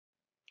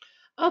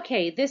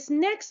Okay, this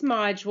next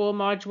module,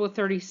 module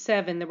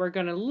 37, that we're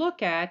going to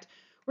look at,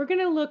 we're going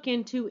to look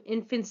into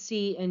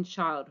infancy and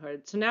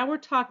childhood. So now we're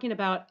talking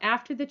about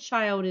after the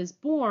child is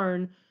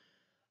born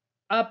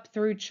up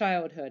through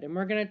childhood. And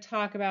we're going to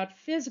talk about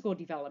physical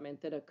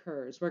development that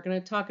occurs. We're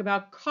going to talk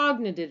about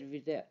cognitive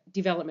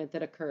development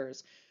that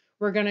occurs.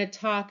 We're going to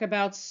talk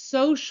about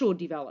social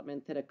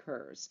development that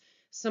occurs,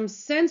 some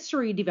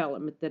sensory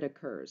development that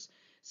occurs.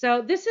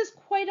 So this is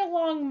quite a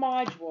long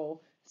module.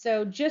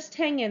 So just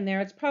hang in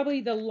there. It's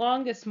probably the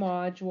longest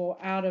module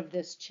out of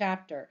this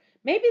chapter.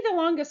 Maybe the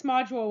longest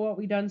module of what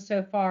we've done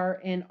so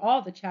far in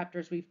all the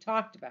chapters we've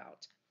talked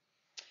about.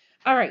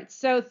 All right,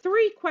 so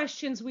 3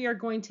 questions we are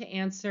going to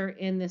answer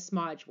in this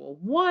module.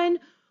 1,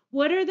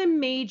 what are the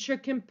major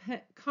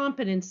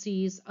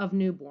competencies of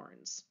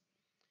newborns?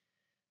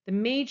 The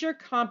major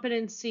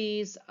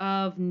competencies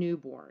of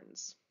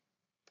newborns.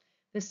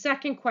 The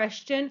second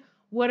question,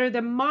 what are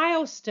the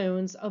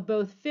milestones of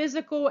both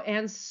physical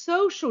and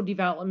social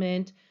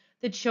development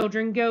that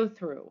children go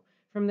through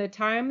from the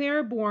time they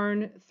are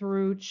born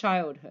through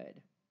childhood?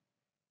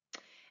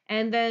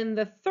 And then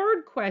the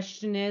third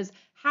question is,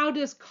 how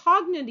does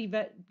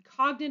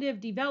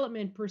cognitive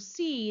development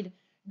proceed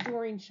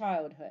during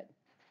childhood?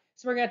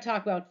 So we're going to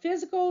talk about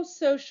physical,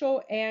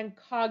 social, and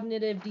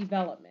cognitive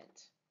development.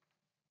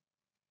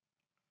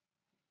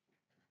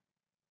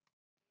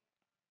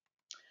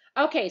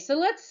 Okay, so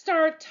let's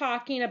start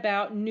talking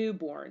about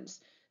newborns.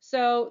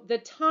 So the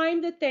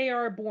time that they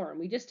are born.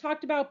 We just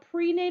talked about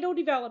prenatal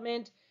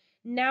development.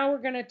 Now we're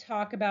going to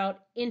talk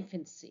about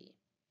infancy.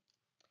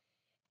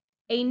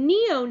 A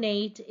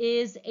neonate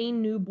is a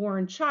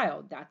newborn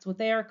child. That's what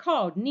they are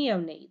called,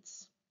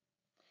 neonates.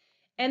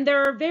 And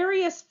there are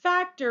various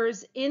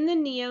factors in the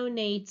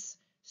neonate's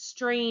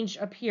strange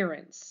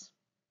appearance.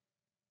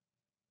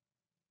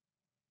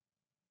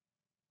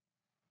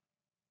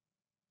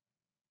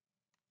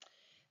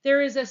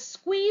 There is a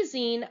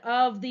squeezing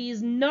of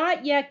these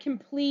not yet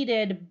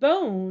completed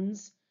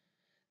bones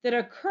that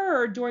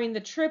occur during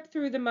the trip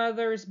through the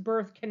mother's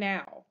birth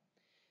canal.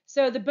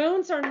 So the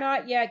bones are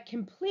not yet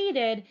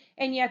completed,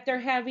 and yet they're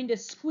having to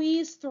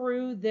squeeze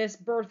through this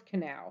birth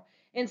canal.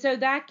 And so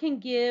that can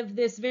give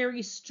this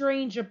very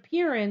strange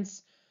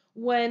appearance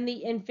when the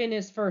infant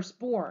is first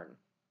born.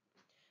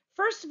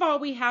 First of all,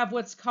 we have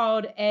what's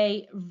called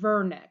a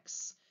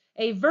vernix.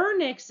 A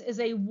vernix is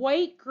a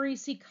white,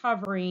 greasy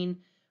covering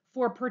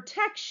for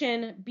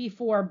protection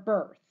before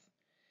birth.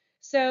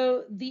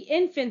 So the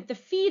infant, the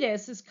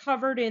fetus, is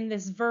covered in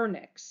this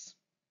vernix.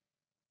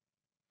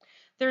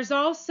 There's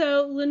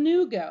also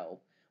lanugo,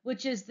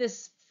 which is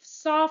this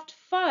soft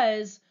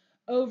fuzz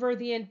over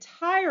the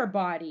entire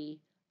body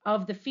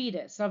of the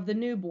fetus, of the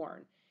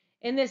newborn.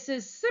 And this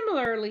is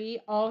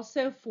similarly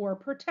also for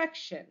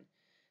protection.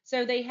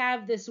 So they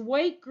have this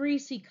white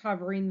greasy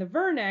covering, the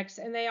vernix,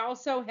 and they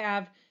also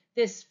have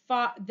this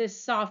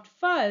soft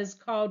fuzz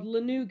called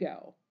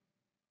lanugo.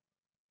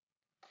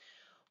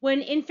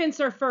 When infants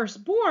are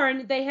first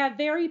born, they have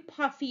very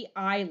puffy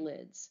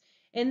eyelids.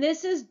 And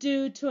this is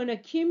due to an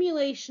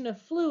accumulation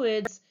of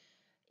fluids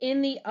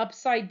in the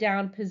upside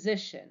down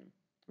position,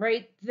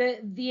 right?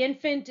 The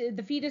infant,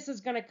 the fetus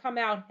is going to come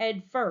out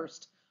head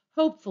first,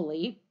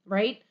 hopefully,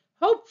 right?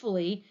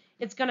 Hopefully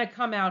it's going to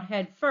come out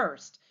head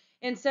first.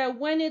 And so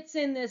when it's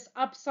in this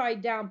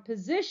upside down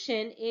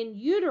position in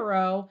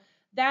utero,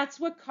 that's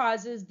what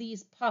causes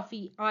these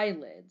puffy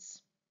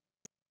eyelids.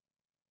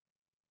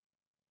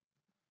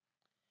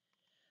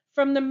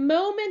 From the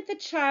moment the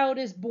child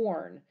is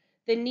born,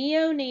 the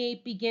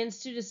neonate begins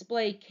to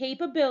display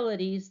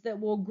capabilities that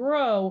will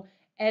grow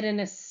at an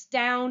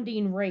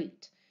astounding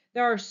rate.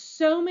 There are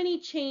so many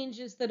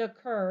changes that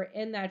occur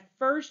in that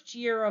first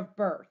year of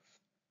birth,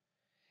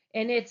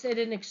 and it's at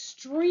an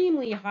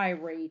extremely high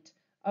rate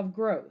of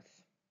growth.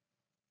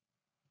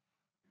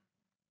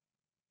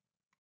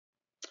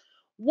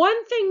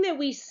 One thing that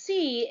we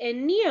see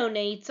in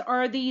neonates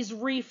are these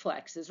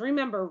reflexes.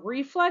 Remember,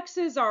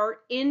 reflexes are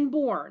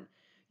inborn.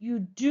 You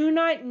do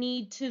not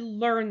need to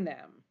learn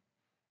them.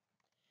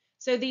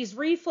 So these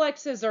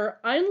reflexes are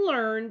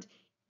unlearned,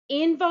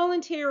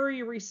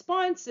 involuntary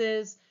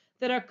responses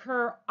that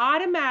occur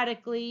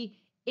automatically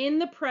in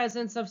the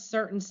presence of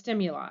certain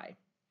stimuli.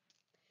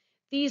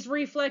 These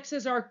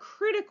reflexes are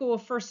critical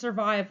for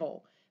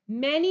survival.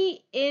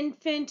 Many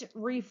infant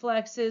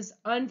reflexes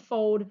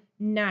unfold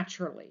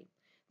naturally.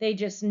 They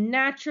just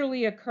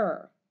naturally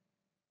occur.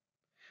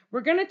 We're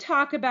going to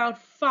talk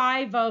about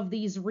 5 of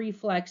these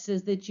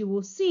reflexes that you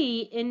will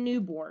see in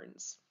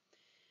newborns.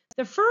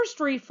 The first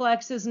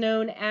reflex is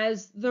known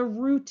as the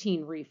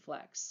rooting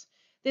reflex.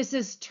 This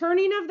is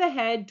turning of the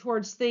head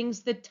towards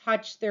things that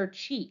touch their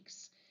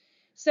cheeks.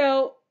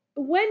 So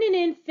when an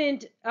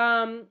infant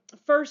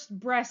first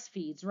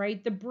breastfeeds,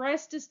 right, the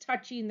breast is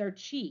touching their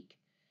cheek.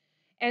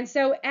 And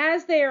so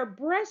as they are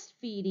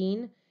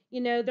breastfeeding,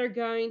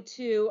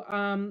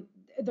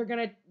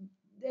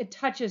 it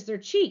touches their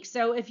cheek.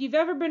 So if you've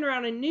ever been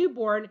around a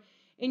newborn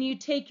and you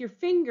take your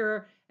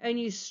finger and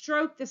you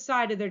stroke the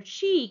side of their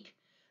cheek,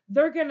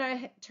 they're going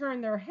to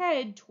turn their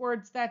head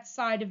towards that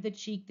side of the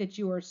cheek that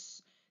you are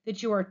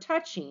that you are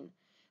touching.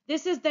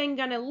 This is then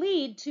going to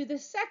lead to the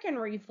second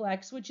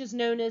reflex, which is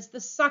known as the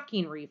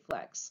sucking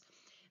reflex.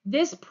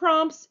 This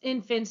prompts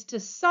infants to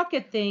suck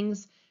at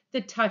things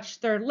that touch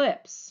their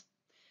lips,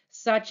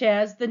 such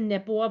as the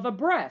nipple of a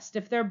breast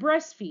if they're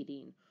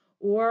breastfeeding,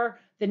 or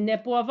the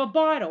nipple of a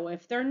bottle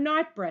if they're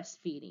not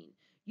breastfeeding.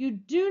 You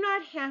do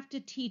not have to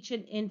teach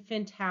an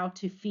infant how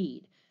to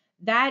feed.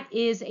 That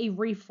is a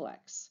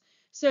reflex.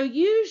 So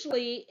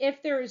usually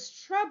if there is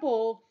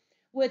trouble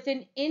with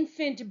an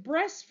infant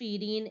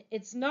breastfeeding,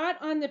 it's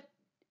not on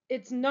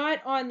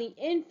the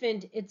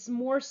infant, it's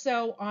more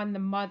so on the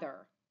mother,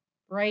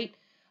 right?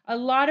 A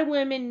lot of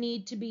women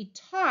need to be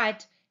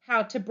taught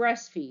how to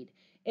breastfeed.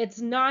 It's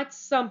not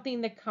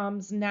something that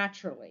comes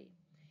naturally.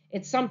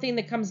 It's something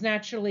that comes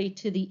naturally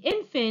to the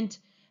infant,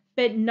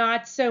 but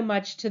not so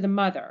much to the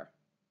mother.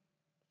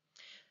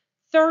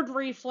 Third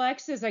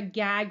reflex is a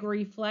gag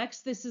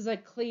reflex. This is a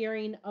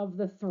clearing of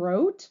the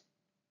throat.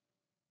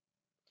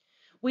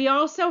 We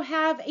also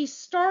have a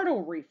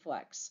startle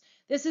reflex.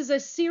 This is a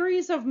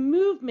series of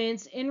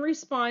movements in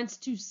response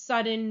to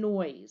sudden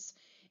noise.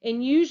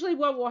 And usually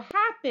what will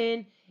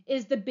happen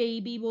is the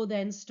baby will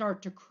then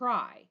start to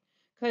cry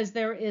because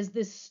there is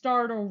this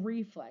startle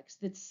reflex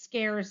that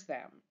scares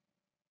them.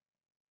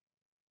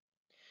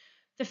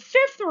 The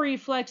fifth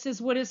reflex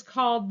is what is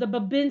called the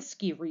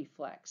Babinski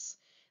reflex.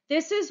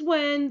 This is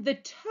when the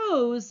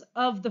toes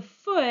of the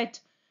foot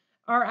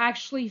are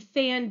actually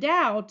fanned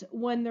out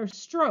when they're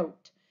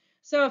stroked.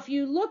 So if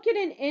you look at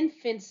an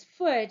infant's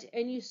foot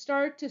and you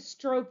start to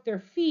stroke their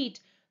feet,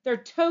 their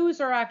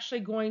toes are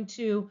actually going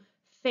to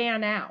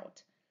fan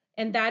out.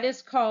 And that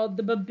is called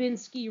the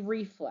Babinski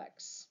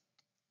reflex.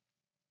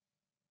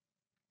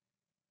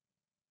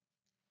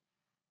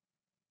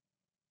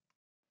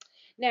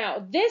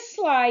 Now, this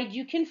slide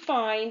you can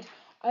find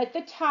at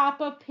the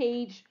top of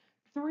page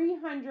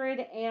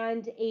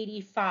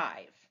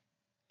 385.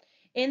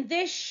 And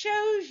this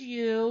shows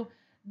you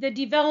the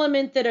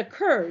development that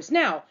occurs.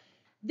 Now,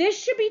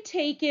 this should be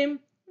taken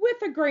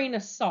with a grain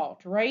of salt,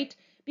 right?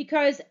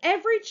 Because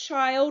every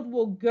child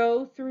will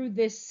go through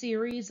this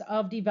series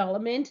of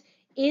development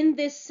in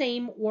this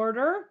same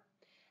order.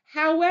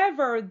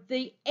 However,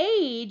 the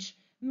age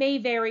may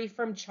vary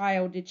from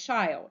child to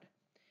child.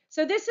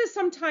 So this is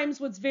sometimes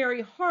what's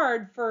very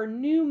hard for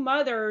new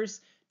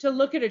mothers to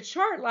look at a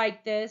chart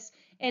like this,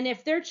 and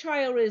if their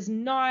child is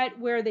not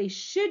where they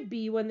should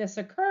be when this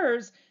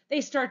occurs,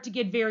 they start to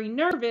get very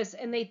nervous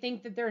and they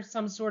think that there's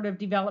some sort of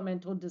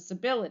developmental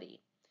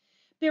disability.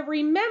 But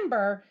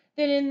remember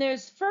that in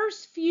those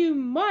first few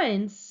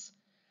months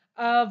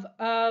of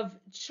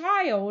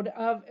child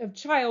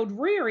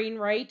rearing,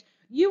 right,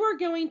 you are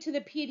going to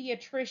the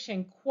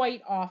pediatrician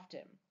quite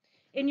often.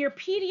 And your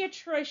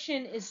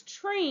pediatrician is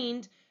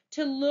trained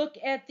to look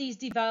at these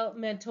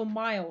developmental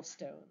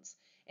milestones.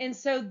 And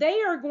so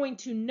they are going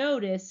to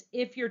notice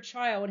if your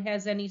child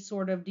has any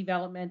sort of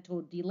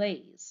developmental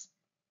delays.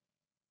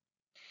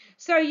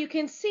 So you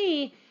can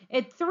see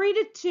at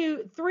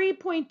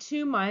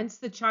 3.2 months,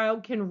 the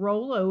child can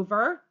roll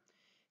over.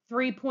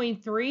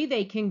 3.3,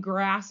 they can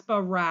grasp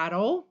a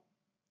rattle.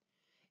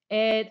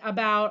 At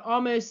about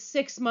almost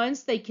 6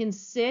 months, they can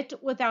sit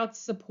without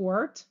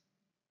support.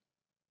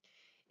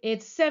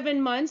 At 7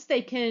 months,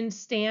 they can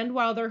stand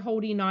while they're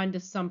holding on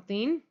to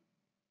something.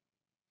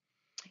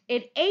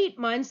 At 8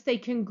 months, they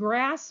can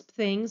grasp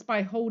things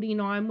by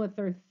holding on with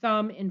their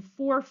thumb and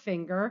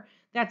forefinger.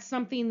 That's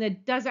something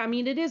that does, I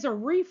mean, it is a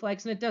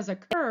reflex and it does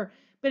occur,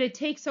 but it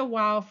takes a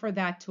while for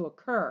that to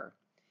occur.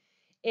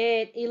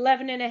 At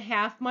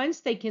 11.5 months,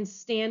 they can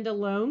stand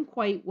alone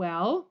quite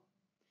well.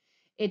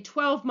 At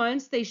 12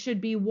 months, they should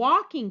be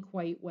walking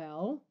quite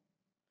well.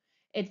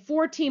 At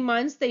 14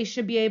 months, they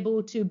should be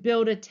able to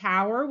build a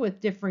tower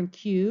with different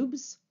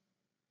cubes.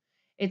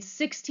 At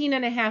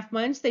 16.5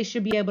 months, they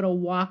should be able to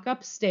walk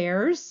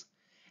upstairs.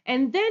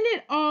 And then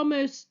at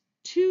almost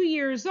 2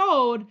 years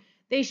old,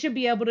 they should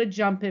be able to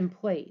jump in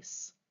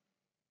place.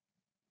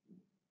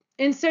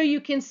 And so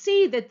you can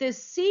see that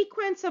this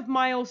sequence of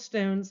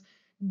milestones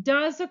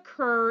does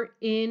occur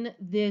in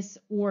this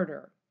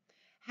order.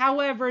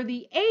 However,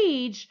 the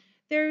age,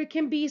 there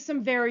can be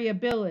some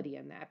variability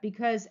in that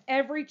because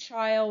every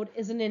child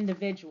is an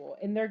individual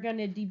and they're going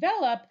to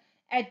develop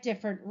at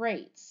different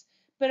rates.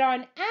 But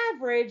on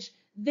average,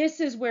 this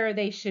is where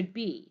they should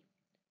be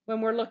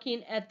when we're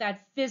looking at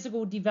that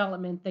physical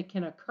development that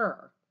can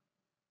occur.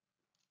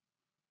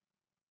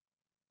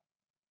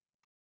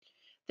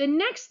 The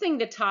next thing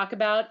to talk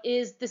about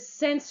is the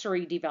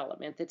sensory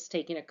development that's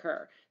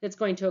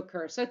going to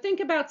occur. So think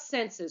about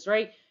senses,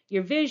 right?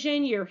 Your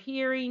vision, your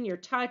hearing, your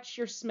touch,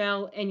 your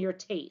smell, and your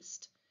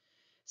taste.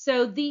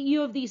 So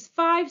you have these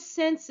 5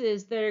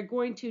 senses that are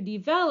going to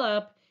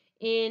develop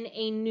in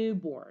a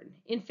newborn,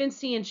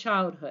 infancy and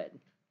childhood.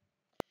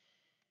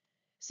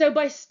 So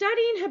by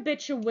studying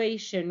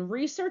habituation,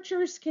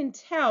 researchers can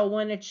tell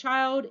when a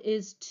child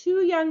is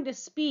too young to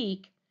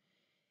speak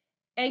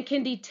and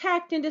can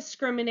detect and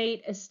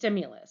discriminate a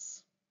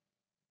stimulus.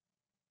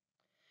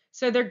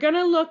 So they're going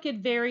to look at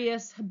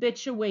various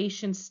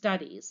habituation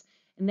studies,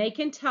 and they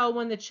can tell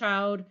when the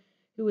child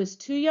who is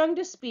too young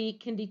to speak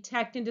can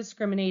detect and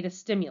discriminate a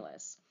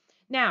stimulus.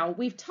 Now,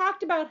 we've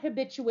talked about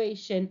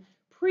habituation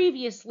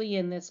previously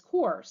in this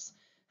course.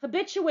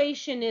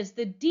 Habituation is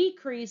the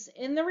decrease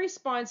in the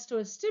response to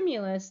a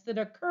stimulus that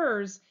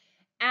occurs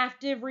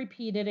after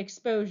repeated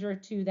exposure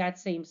to that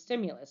same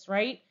stimulus,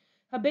 right?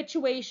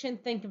 Habituation,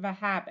 think of a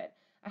habit.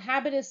 A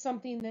habit is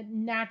something that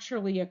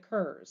naturally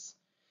occurs.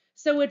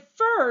 So at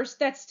first,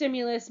 that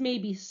stimulus may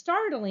be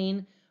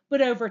startling,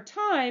 but over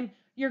time,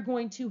 you're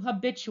going to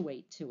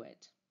habituate to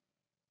it.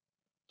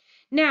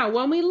 Now,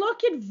 when we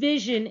look at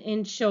vision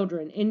in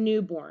children, in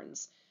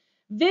newborns,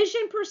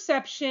 vision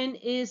perception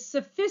is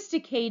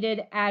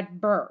sophisticated at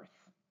birth.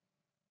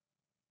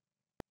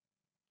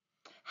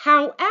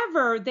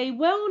 However, they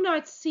will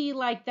not see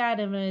like that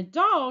of an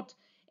adult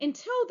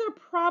until they're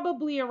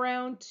probably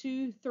around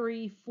 2,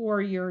 3,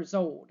 4 years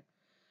old.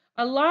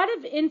 A lot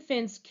of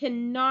infants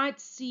cannot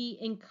see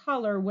in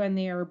color when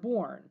they are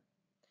born.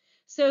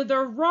 So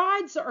their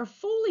rods are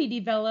fully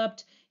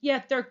developed,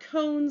 yet their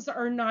cones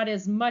are not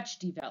as much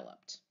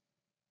developed.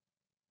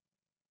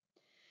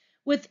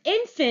 With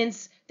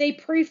infants, they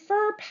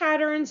prefer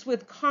patterns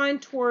with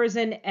contours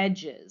and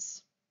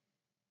edges.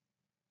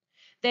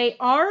 They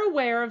are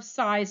aware of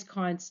size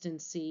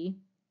constancy,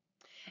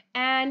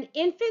 and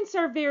infants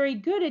are very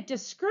good at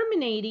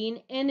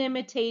discriminating and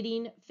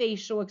imitating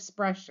facial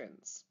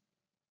expressions.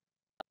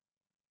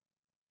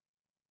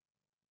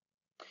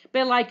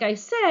 But like I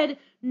said,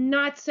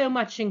 not so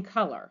much in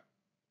color.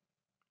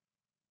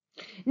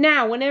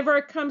 Now, whenever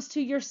it comes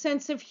to your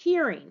sense of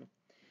hearing,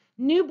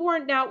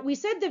 newborn, now we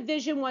said the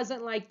vision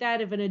wasn't like that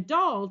of an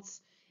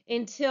adult's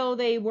until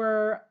they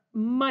were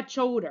much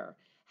older.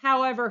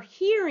 However,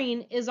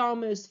 hearing is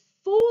almost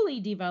fully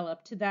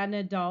developed to that in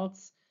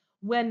adults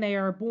when they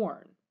are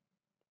born.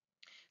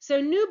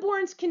 So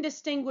newborns can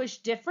distinguish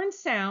different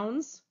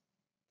sounds,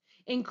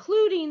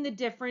 including the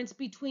difference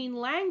between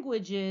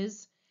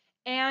languages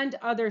and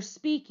other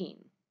speaking.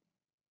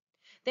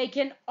 They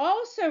can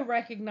also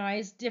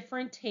recognize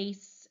different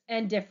tastes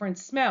and different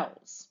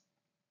smells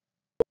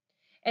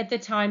at the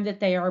time that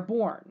they are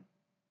born.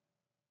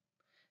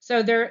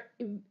 So their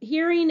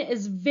hearing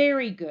is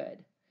very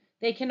good.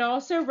 They can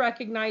also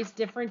recognize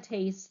different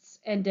tastes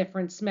and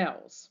different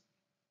smells.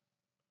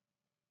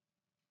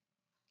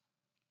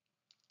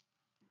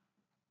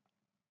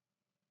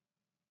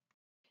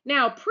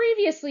 Now,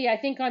 previously, I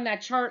think on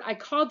that chart, I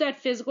called that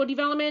physical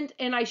development,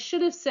 and I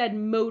should have said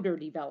motor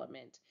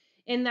development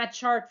in that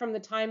chart from the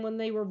time when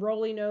they were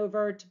rolling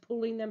over to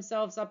pulling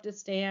themselves up to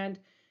stand,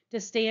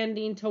 to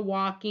standing, to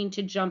walking,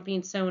 to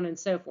jumping, so on and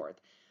so forth.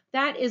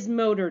 That is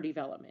motor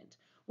development.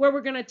 What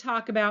we're going to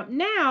talk about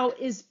now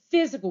is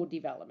physical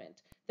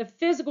development, the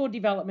physical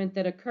development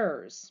that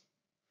occurs.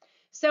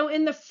 So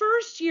in the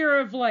first year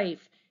of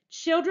life,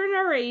 children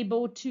are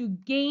able to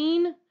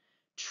gain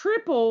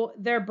triple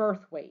their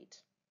birth weight.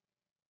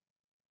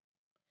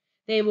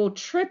 They will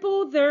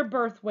triple their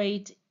birth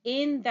weight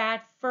in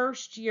that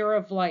first year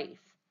of life.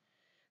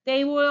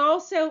 They will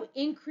also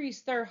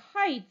increase their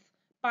height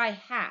by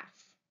half.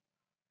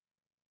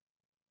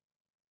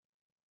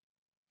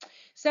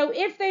 So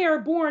if they are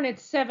born at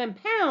 7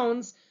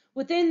 pounds,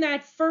 within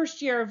that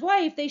first year of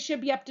life, they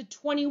should be up to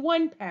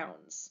 21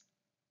 pounds.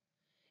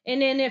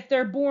 And then if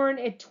they're born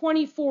at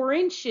 24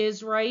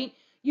 inches, right,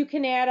 you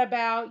can add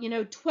about,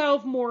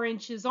 12 more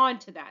inches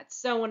onto that,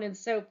 so on and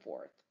so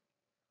forth.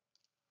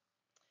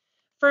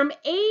 From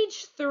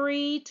age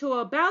 3 to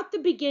about the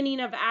beginning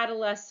of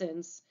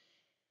adolescence,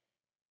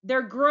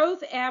 their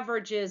growth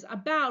averages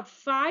about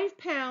 5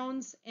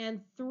 pounds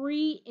and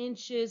 3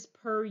 inches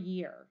per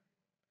year.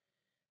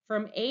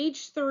 From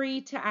age 3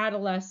 to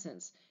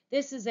adolescence,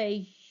 this is a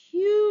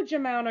huge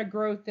amount of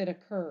growth that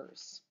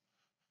occurs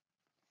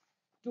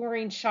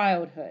during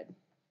childhood.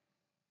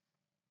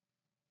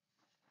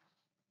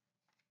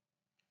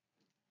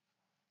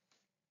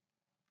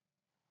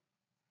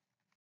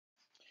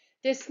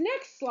 This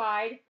next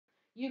slide,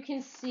 you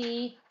can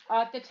see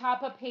at the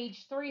top of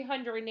page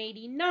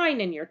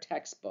 389 in your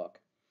textbook.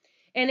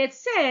 And it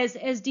says,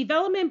 as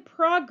development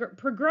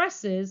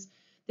progresses,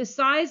 the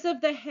size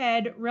of the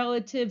head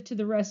relative to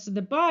the rest of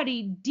the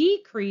body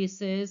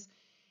decreases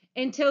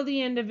until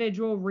the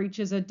individual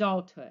reaches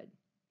adulthood.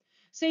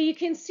 So you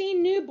can see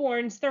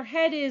newborns, their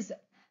head is,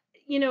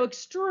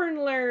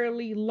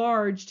 extraordinarily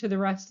large to the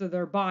rest of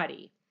their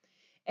body.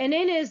 And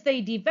then as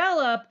they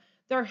develop,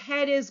 their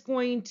head is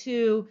going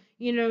to,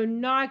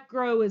 not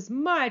grow as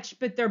much,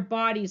 but their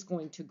body's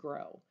going to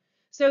grow.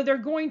 So they're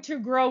going to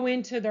grow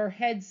into their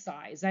head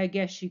size, I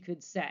guess you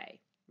could say,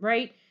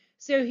 right?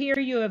 So here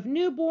you have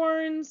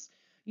newborns,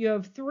 you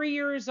have 3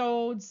 years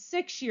old,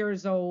 6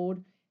 years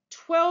old,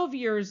 12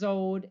 years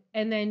old,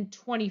 and then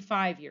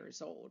 25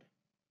 years old.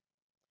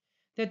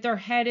 That their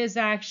head is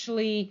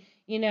actually,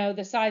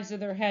 the size of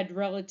their head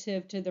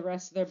relative to the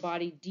rest of their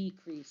body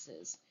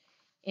decreases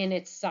in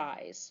its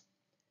size.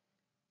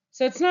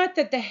 So it's not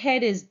that the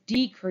head is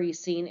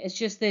decreasing, it's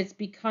just that it's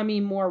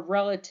becoming more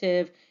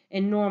relative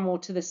and normal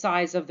to the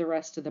size of the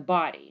rest of the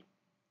body.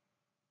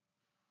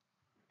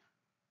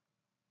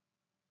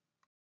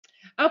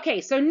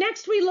 Okay, so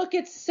next we look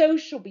at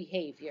social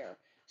behavior,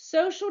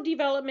 social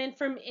development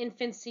from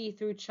infancy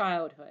through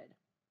childhood.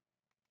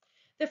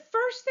 The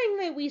first thing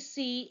that we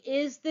see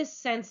is this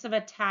sense of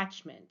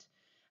attachment.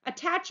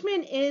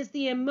 Attachment is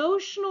the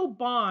emotional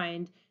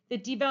bond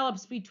that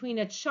develops between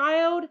a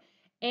child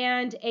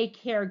and a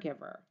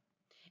caregiver.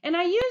 And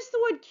I use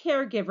the word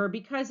caregiver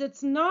because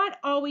it's not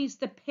always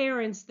the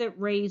parents that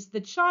raise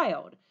the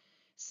child.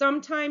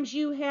 Sometimes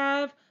you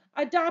have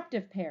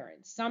adoptive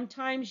parents.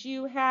 Sometimes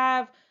you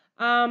have,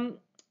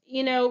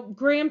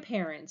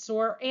 grandparents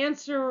or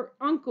aunts or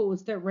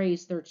uncles that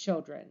raise their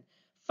children.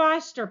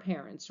 Foster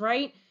parents,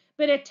 right?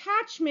 But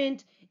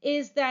attachment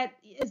is that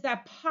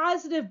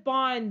positive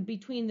bond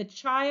between the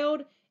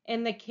child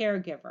and the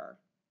caregiver.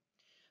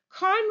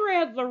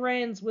 Konrad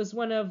Lorenz was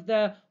one of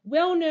the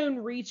well-known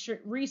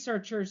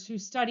researchers who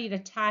studied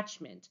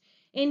attachment,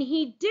 and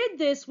he did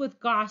this with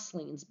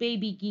goslings,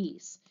 baby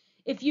geese.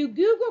 If you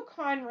Google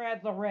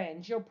Konrad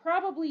Lorenz, you'll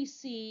probably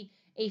see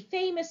a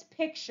famous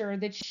picture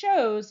that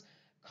shows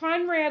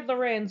Konrad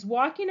Lorenz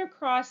walking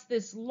across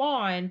this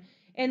lawn,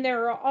 and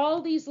there are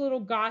all these little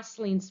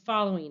goslings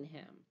following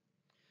him.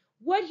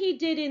 What he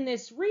did in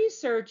this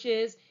research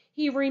is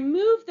he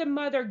removed the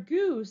mother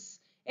goose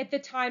at the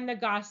time the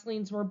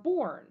goslings were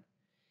born.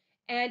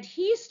 And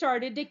he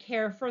started to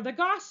care for the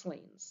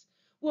goslings.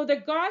 Well, the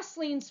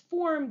goslings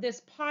formed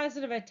this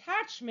positive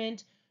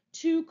attachment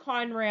to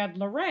Konrad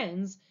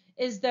Lorenz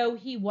as though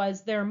he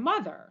was their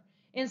mother.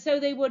 And so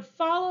they would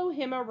follow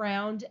him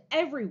around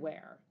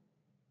everywhere.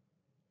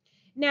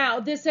 Now,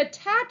 this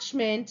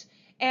attachment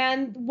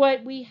and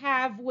what we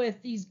have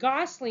with these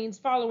goslings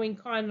following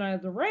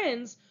Konrad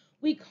Lorenz,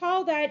 we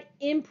call that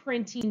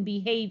imprinting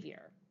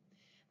behavior.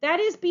 That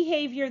is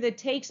behavior that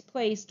takes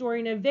place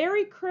during a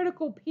very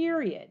critical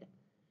period,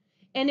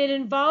 and it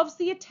involves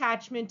the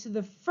attachment to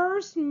the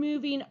first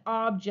moving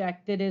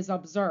object that is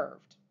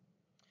observed.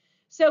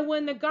 So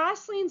when the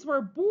goslings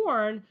were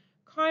born,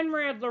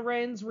 Konrad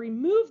Lorenz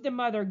removed the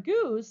mother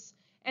goose,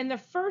 and the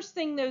first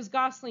thing those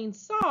goslings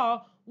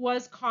saw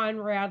was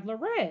Konrad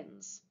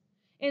Lorenz.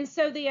 And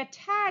so they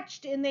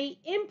attached and they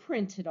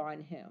imprinted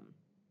on him.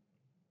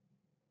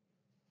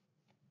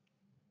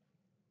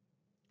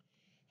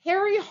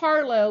 Harry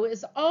Harlow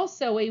is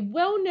also a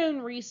well-known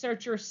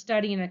researcher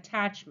studying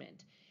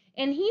attachment,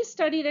 and he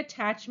studied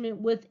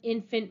attachment with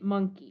infant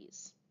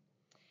monkeys.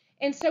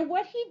 And so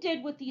what he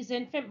did with these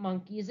infant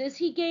monkeys is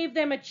he gave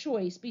them a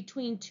choice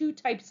between two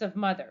types of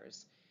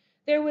mothers.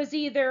 There was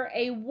either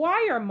a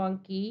wire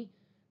monkey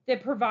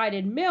that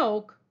provided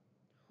milk,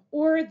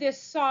 or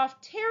this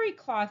soft terry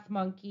cloth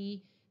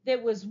monkey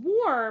that was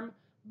warm,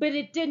 but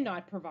it did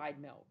not provide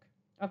milk.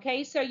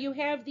 Okay, so you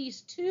have these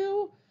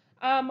two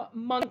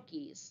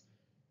monkeys,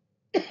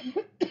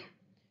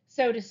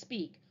 so to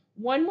speak.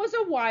 One was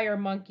a wire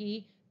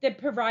monkey that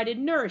provided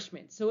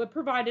nourishment, so it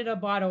provided a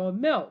bottle of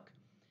milk.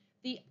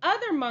 The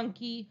other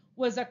monkey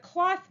was a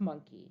cloth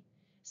monkey,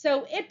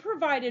 so it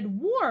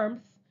provided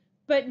warmth,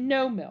 but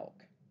no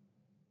milk.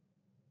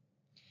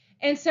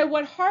 And so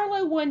what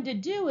Harlow wanted to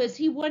do is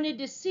he wanted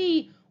to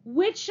see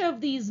which of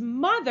these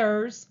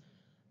mothers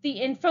the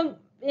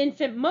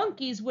infant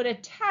monkeys would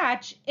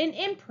attach an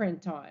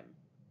imprint on.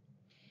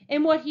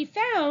 And what he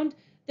found,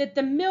 that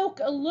the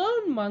milk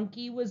alone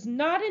monkey was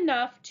not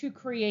enough to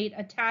create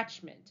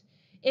attachment.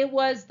 It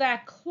was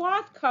that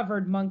cloth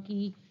covered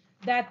monkey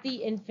that the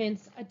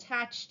infants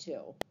attached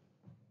to.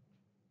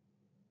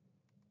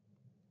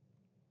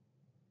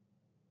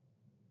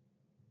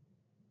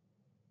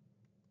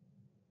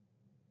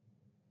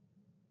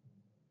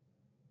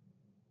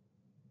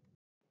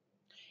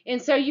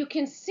 And so you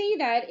can see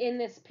that in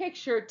this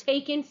picture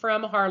taken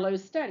from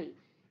Harlow's study.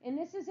 And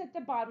this is at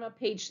the bottom of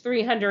page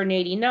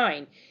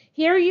 389.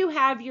 Here you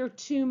have your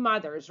two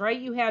mothers, right?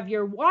 You have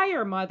your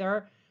wire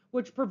mother,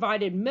 which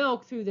provided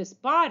milk through this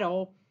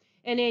bottle,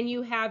 and then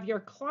you have your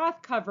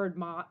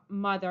cloth-covered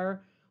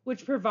mother,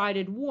 which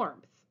provided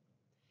warmth.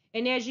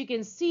 And as you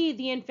can see,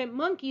 the infant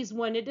monkeys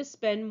wanted to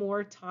spend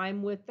more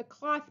time with the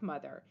cloth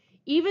mother.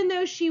 Even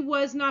though she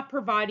was not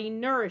providing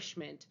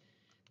nourishment,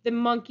 the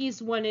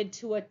monkeys wanted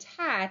to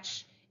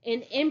attach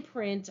an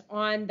imprint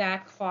on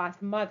that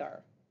cloth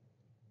mother.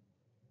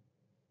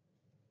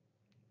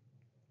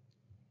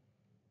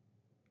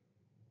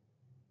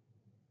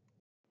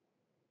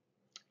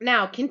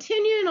 Now,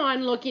 continuing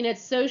on looking at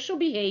social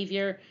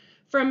behavior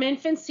from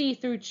infancy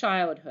through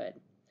childhood.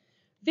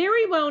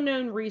 Very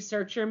well-known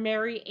researcher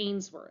Mary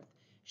Ainsworth.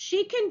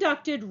 She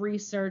conducted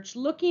research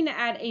looking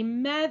at a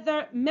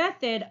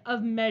method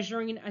of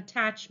measuring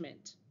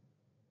attachment.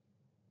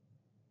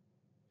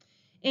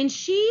 And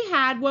she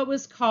had what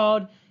was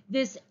called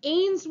this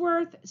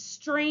Ainsworth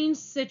strange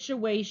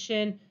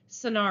situation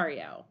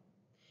scenario.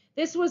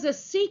 This was a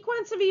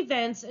sequence of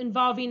events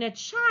involving a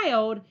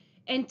child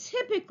and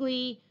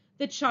typically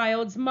the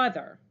child's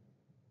mother.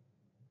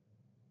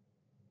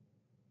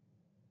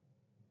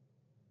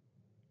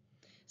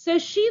 So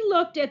she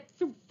looked at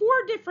 4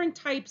 different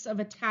types of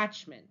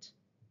attachment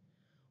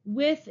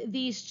with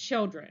these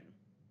children.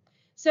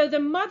 So the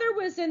mother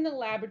was in the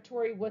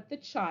laboratory with the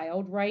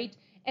child, right?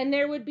 and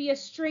there would be a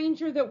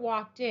stranger that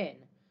walked in.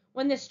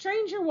 When the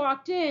stranger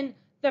walked in,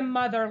 the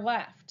mother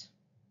left.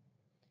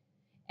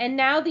 And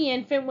now the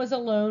infant was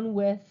alone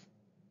with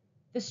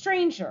the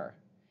stranger.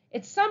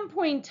 At some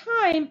point in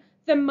time,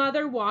 the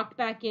mother walked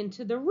back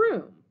into the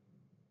room.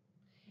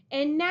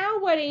 And now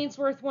what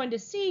Ainsworth wanted to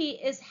see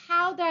is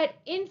how that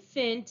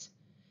infant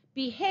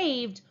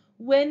behaved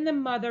when the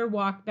mother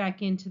walked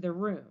back into the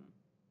room.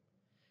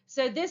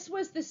 So this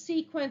was the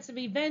sequence of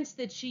events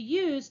that she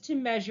used to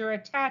measure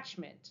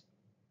attachment.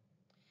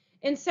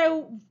 And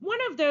so one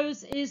of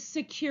those is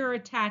secure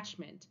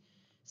attachment.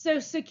 So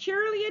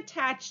securely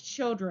attached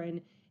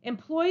children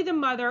employ the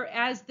mother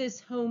as this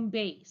home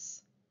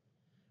base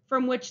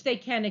from which they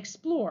can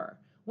explore.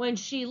 When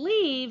she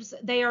leaves,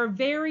 they are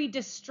very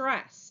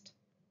distressed.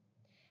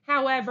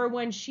 However,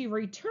 when she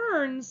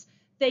returns,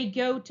 they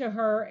go to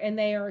her and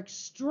they are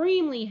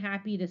extremely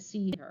happy to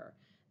see her.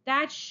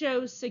 That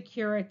shows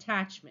secure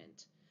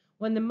attachment.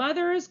 When the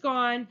mother is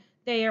gone,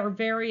 they are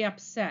very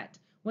upset.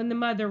 When the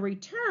mother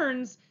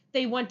returns,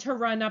 they want to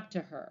run up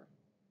to her.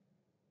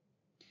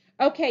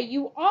 Okay,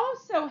 you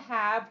also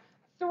have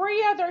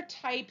 3 other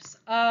types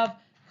of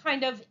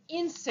kind of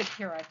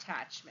insecure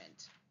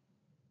attachment.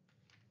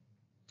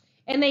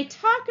 And they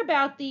talk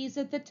about these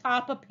at the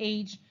top of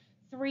page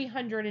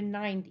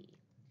 390.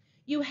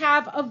 You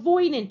have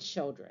avoidant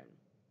children.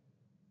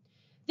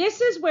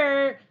 This is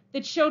where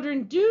the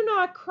children do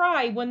not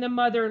cry when the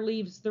mother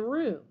leaves the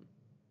room.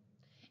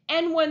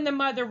 And when the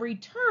mother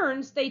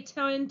returns, they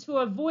tend to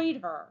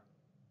avoid her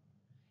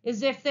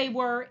as if they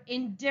were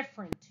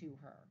indifferent to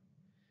her.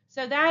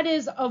 So that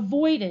is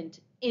avoidant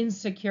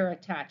insecure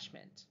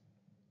attachment.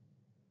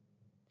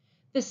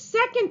 The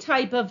second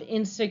type of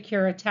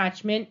insecure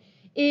attachment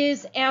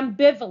is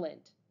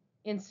ambivalent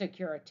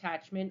insecure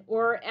attachment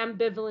or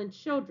ambivalent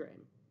children.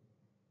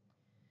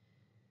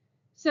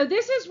 So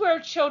this is where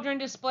children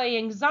display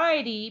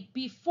anxiety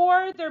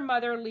before their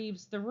mother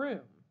leaves the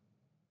room.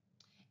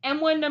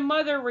 And when the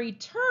mother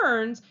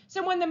returns,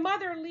 so when the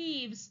mother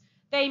leaves,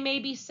 they may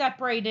be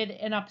separated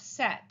and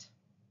upset.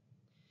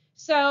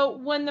 So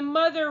when the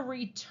mother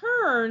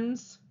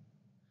returns,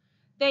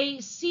 they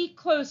seek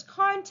close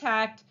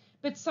contact,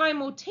 but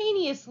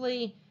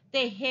simultaneously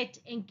they hit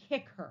and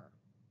kick her.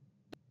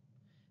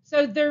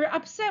 So they're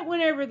upset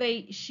whenever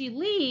she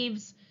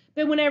leaves,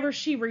 but whenever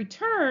she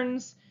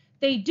returns,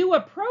 they do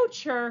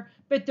approach her,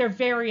 but they're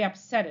very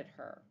upset at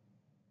her.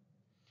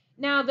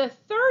 Now, the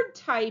third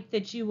type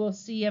that you will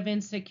see of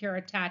insecure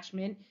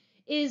attachment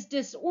is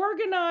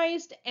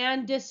disorganized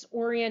and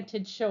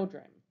disoriented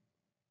children.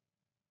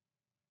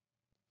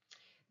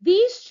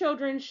 These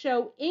children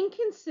show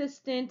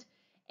inconsistent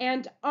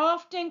and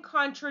often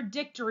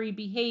contradictory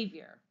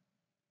behavior.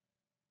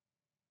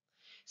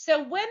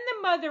 So when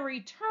the mother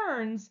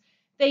returns,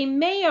 they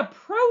may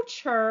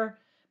approach her,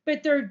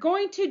 but they're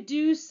going to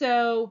do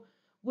so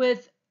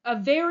with a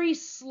very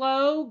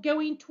slow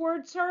going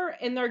towards her,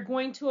 and they're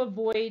going to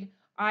avoid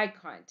eye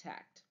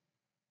contact.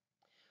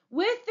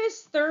 With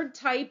this third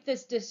type,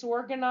 this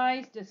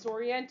disorganized,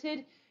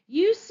 disoriented,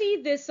 you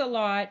see this a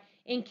lot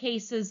in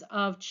cases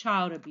of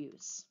child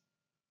abuse.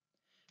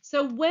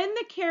 So when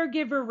the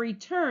caregiver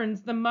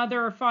returns, the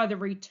mother or father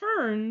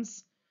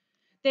returns,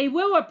 they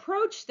will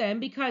approach them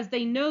because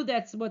they know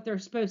that's what they're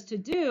supposed to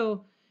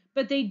do,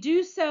 but they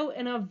do so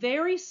in a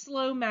very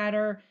slow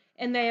manner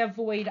and they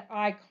avoid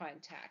eye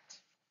contact.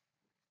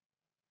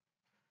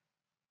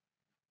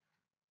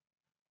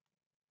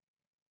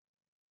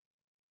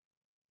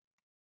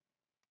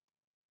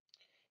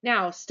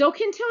 Now, still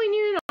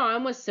continuing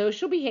on with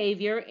social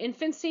behavior,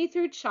 infancy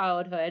through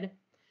childhood,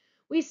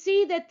 we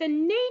see that the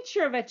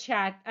nature of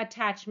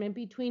attachment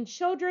between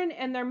children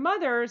and their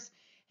mothers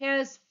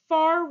has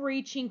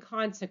far-reaching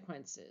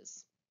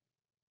consequences.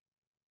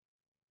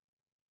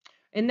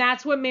 And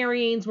that's what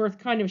Mary Ainsworth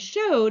kind of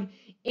showed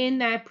in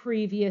that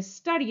previous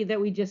study that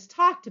we just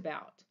talked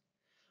about.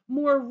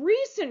 More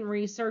recent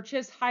research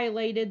has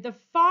highlighted the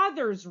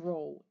father's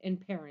role in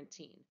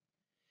parenting.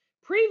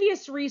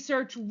 Previous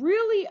research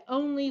really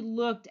only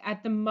looked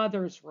at the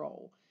mother's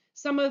role,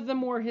 some of the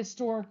more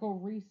historical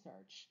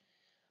research.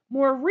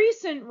 More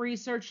recent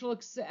research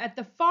looks at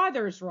the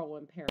father's role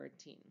in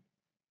parenting.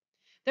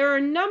 There are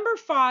a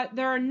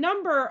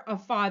number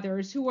of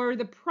fathers who are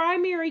the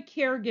primary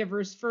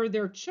caregivers for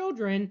their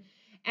children,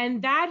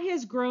 and that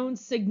has grown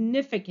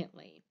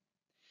significantly.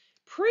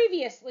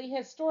 Previously,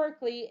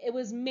 historically, it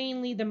was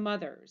mainly the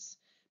mothers,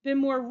 but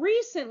more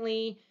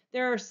recently,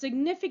 there are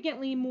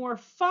significantly more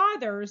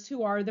fathers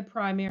who are the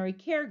primary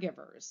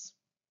caregivers.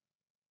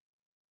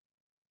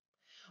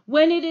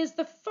 When it is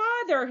the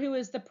father who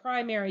is the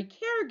primary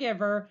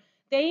caregiver,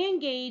 they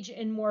engage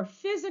in more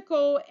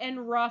physical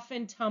and rough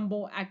and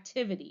tumble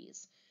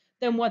activities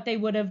than what they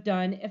would have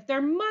done if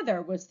their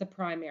mother was the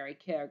primary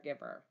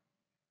caregiver.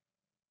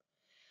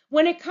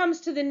 When it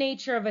comes to the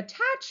nature of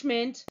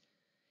attachment,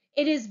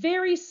 it is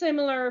very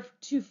similar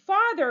to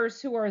fathers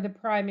who are the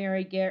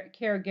primary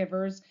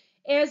caregivers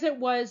as it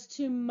was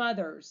to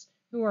mothers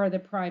who are the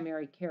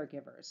primary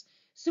caregivers.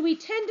 So we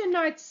tend to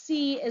not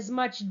see as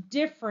much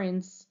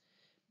difference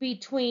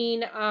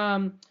between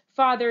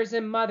fathers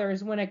and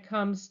mothers when it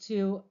comes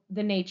to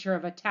the nature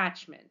of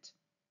attachment.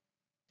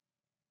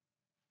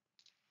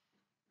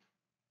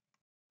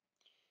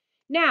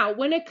 Now,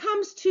 when it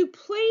comes to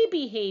play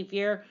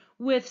behavior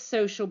with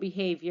social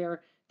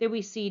behavior that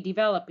we see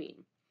developing,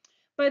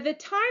 by the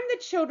time the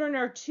children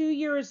are 2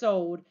 years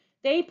old,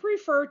 they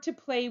prefer to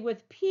play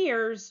with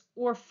peers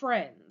or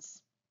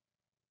friends.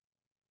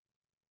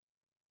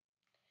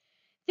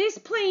 This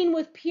playing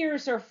with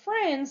peers or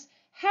friends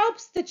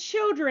helps the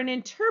children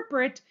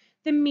interpret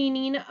the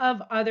meaning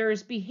of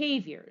others'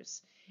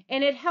 behaviors,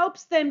 and it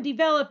helps them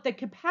develop the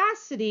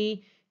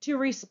capacity to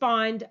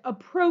respond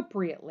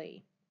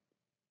appropriately.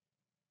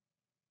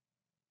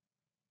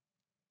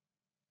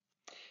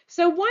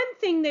 So one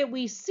thing that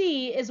we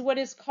see is what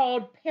is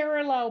called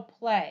parallel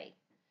play.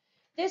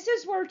 This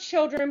is where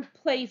children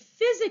play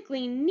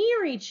physically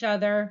near each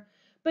other,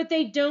 but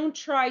they don't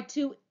try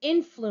to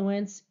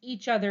influence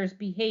each other's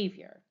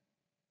behavior.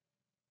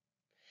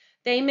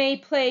 They may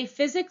play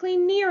physically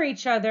near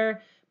each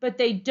other, but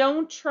they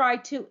don't try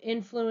to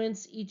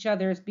influence each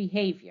other's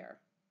behavior.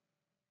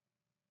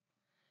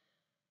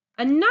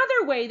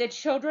 Another way that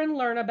children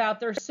learn about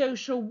their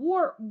social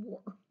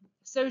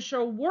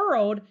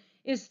world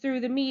is through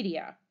the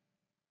media.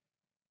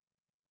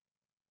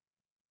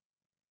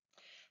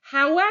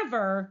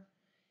 However,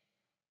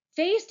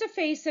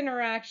 face-to-face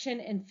interaction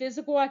and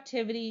physical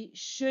activity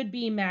should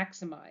be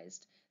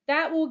maximized.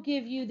 That will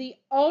give you the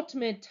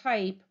ultimate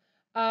type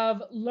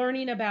of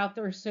learning about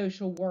their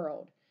social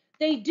world.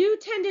 They do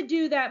tend to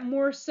do that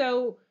more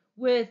so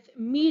with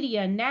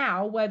media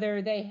now,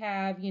 whether they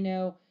have,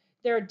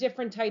 there are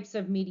different types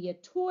of media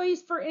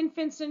toys for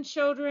infants and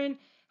children.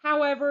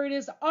 However, it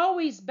is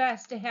always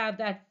best to have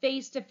that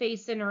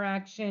face-to-face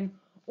interaction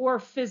or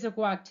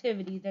physical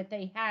activity that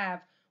they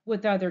have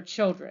with other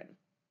children.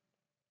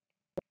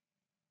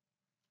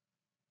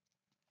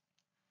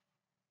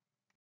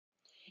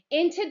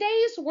 In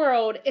today's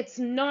world, it's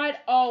not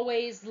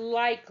always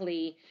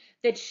likely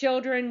that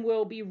children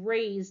will be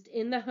raised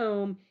in the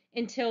home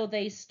until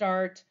they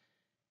start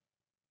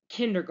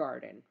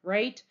kindergarten,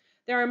 right?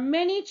 There are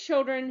many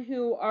children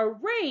who are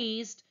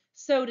raised,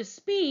 so to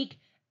speak,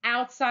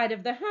 outside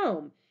of the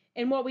home.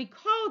 And what we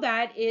call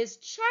that is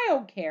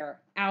childcare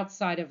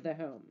outside of the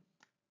home.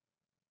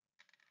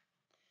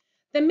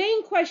 The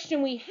main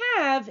question we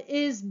have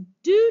is,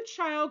 do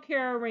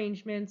childcare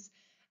arrangements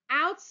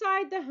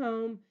outside the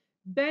home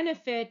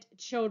benefit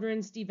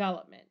children's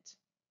development?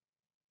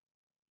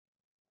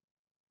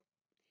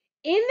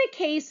 In the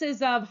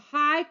cases of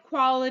high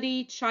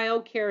quality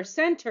child care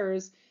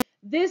centers,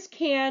 this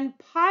can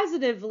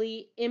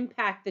positively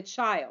impact the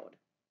child.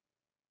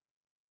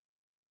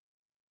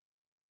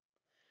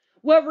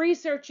 What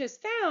research has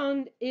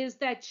found is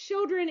that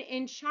children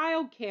in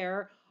child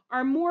care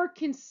are more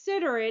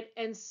considerate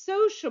and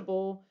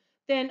sociable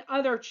than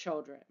other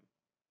children,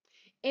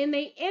 and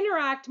they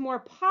interact more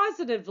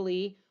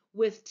positively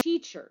with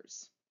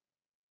teachers.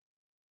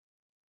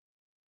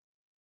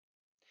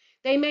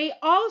 They may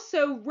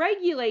also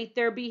regulate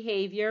their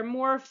behavior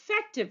more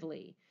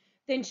effectively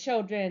than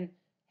children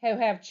who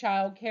have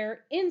child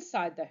care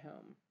inside the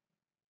home.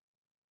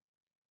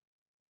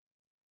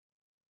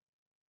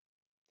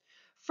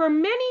 For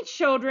many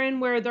children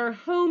where their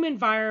home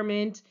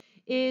environment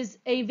is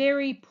a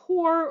very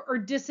poor or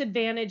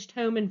disadvantaged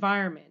home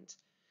environment,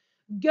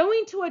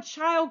 going to a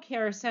child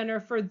care center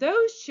for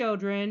those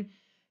children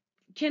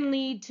can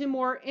lead to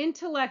more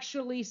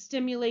intellectually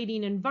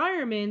stimulating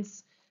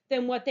environments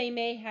than what they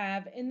may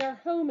have in their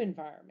home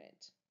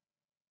environment.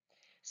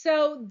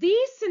 So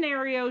these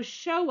scenarios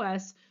show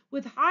us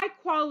with high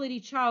quality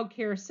child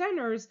care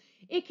centers,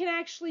 it can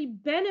actually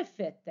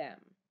benefit them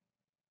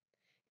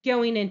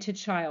going into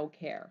child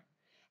care.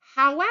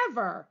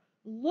 However,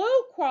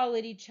 low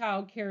quality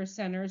child care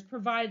centers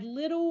provide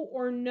little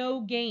or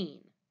no gain,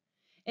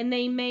 and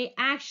they may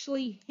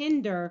actually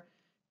hinder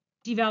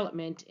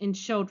development in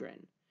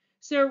children.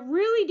 So it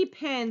really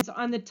depends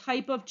on the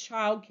type of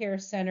child care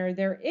center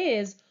there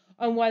is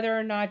on whether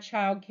or not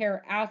child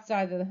care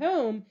outside of the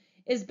home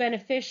is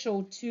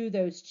beneficial to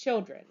those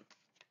children.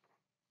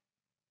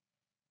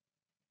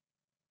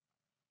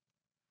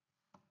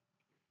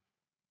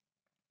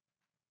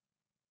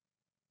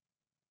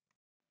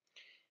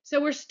 So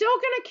we're still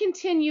going to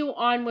continue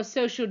on with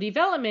social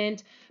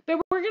development,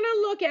 but we're going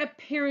to look at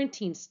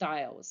parenting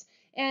styles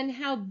and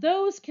how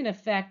those can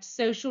affect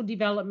social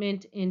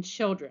development in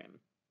children.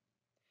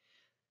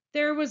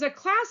 There was a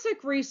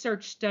classic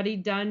research study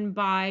done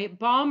by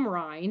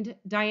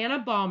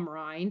Diana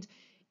Baumrind,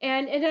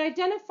 and it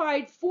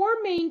identified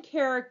four main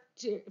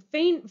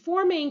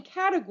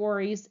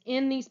categories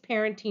in these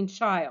parenting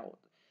styles.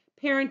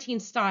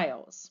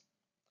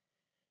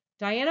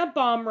 Diana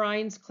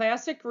Baumrind's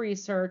classic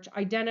research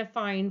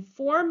identifying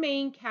four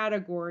main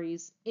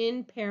categories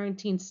in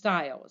parenting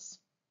styles.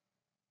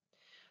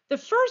 The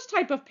first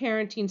type of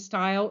parenting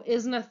style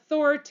is an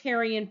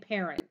authoritarian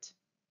parent.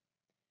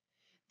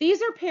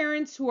 These are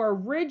parents who are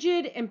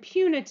rigid and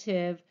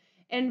punitive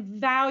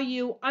and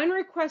value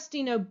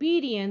unrequesting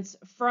obedience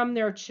from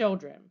their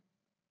children.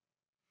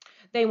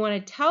 They want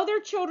to tell their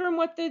children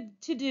what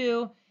to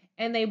do,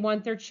 and they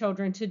want their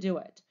children to do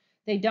it.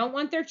 They don't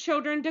want their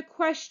children to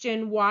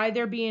question why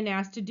they're being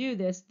asked to do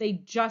this. They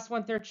just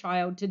want their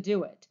child to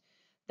do it.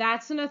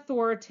 That's an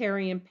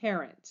authoritarian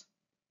parent.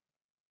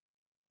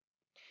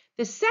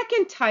 The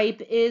second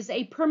type is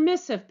a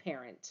permissive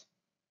parent.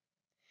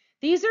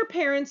 These are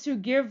parents who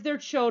give their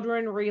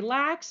children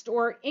relaxed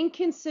or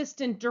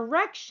inconsistent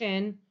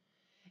direction,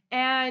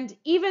 and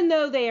even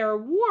though they are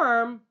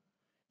warm,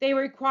 they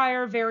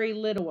require very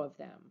little of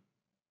them.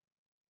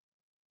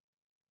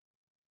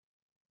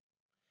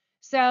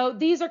 So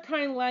these are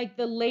kind of like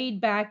the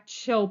laid-back,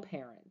 chill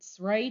parents,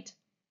 right?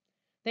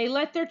 They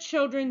let their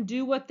children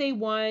do what they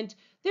want.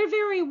 They're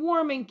very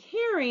warm and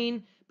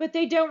caring, but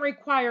they don't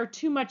require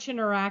too much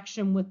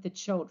interaction with the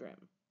children.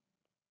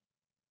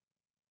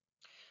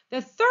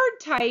 The third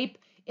type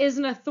is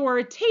an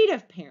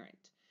authoritative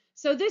parent.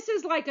 So this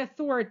is like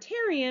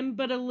authoritarian,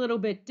 but a little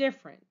bit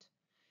different.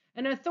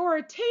 An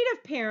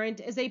authoritative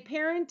parent is a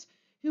parent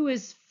who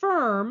is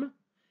firm.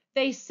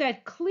 They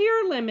set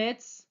clear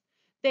limits.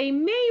 They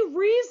may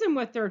reason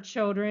with their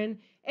children,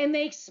 and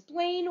they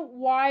explain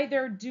why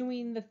they're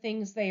doing the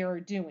things they are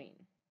doing.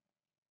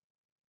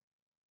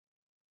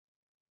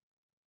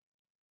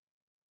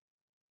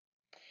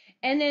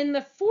 And then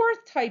the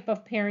fourth type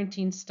of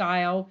parenting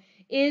style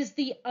is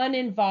the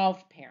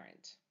uninvolved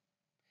parent.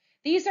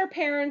 These are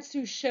parents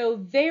who show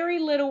very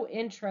little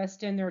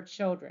interest in their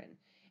children,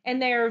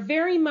 and they are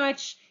very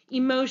much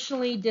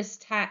emotionally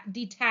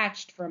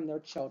detached from their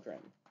children.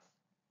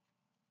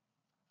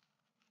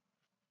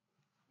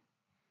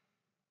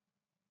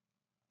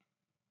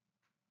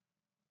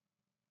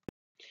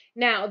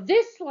 Now,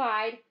 this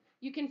slide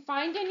you can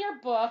find in your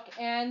book,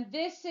 and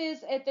this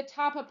is at the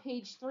top of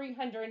page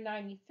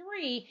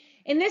 393.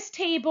 And this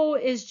table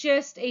is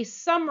just a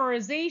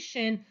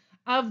summarization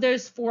of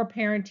those four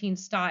parenting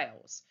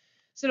styles.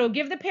 So it'll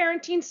give the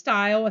parenting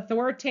style: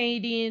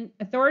 authoritarian,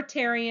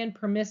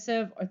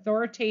 permissive,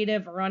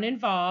 authoritative, or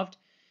uninvolved.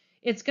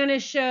 It's going to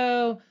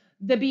show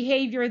the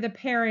behavior the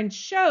parent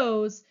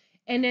shows,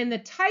 and then the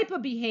type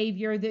of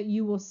behavior that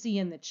you will see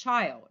in the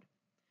child.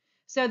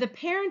 So the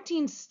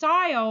parenting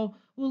style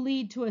will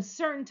lead to a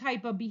certain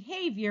type of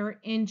behavior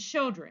in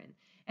children.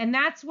 And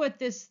that's what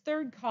this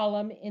third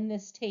column in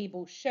this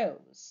table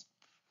shows.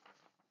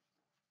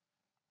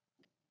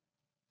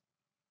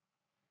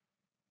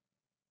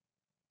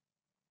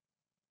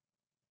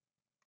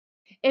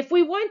 If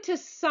we want to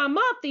sum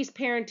up these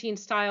parenting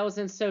styles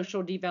in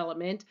social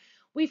development,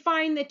 we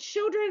find that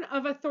children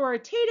of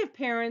authoritative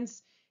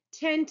parents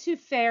tend to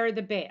fare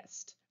the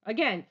best.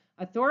 Again,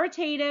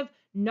 authoritative,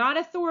 not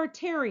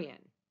authoritarian.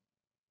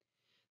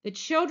 The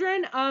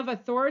children of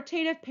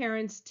authoritative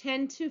parents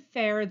tend to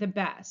fare the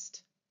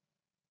best.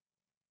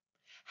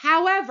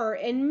 However,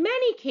 in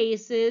many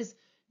cases,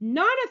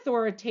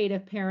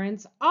 non-authoritative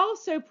parents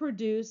also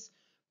produce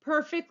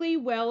perfectly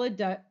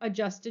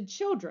well-adjusted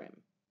children.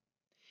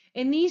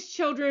 And these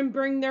children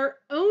bring their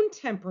own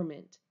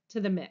temperament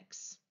to the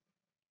mix.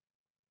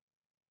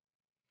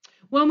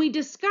 When we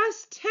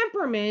discuss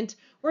temperament,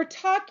 we're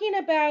talking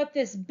about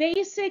this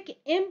basic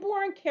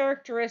inborn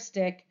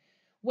characteristic,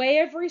 way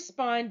of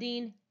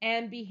responding,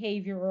 and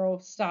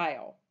behavioral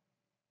style.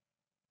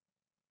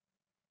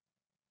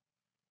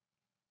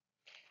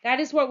 That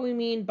is what we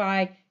mean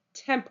by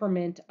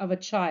temperament of a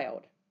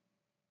child.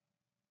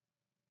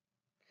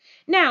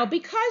 Now,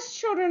 because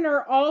children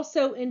are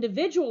also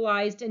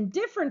individualized and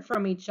different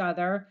from each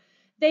other,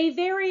 they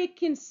vary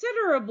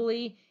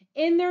considerably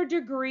in their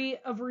degree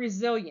of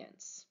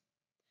resilience.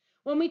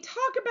 When we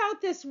talk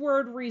about this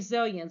word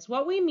resilience,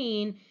 what we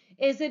mean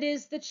is it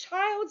is the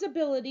child's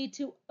ability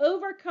to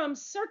overcome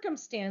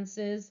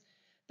circumstances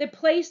that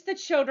place the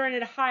children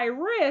at high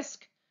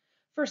risk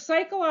for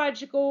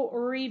psychological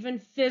or even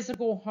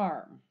physical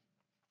harm.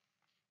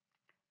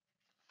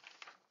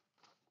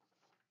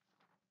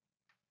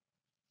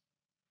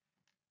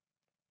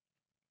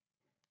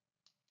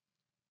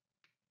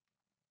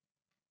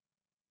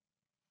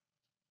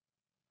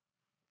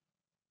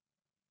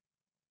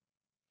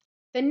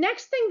 The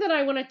next thing that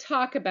I want to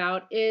talk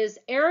about is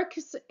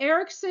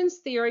Erikson's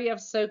theory of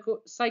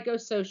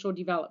psychosocial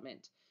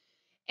development.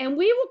 And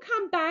we will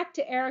come back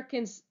to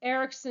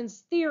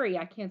Erikson's theory,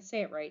 I can't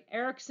say it right,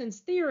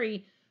 Erikson's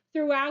theory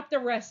throughout the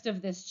rest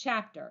of this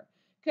chapter,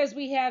 because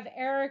we have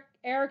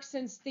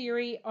Erikson's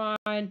theory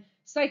on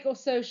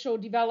psychosocial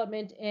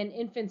development in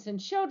infants and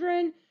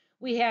children.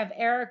 We have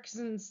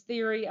Erikson's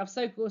theory of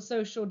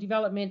psychosocial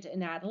development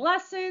in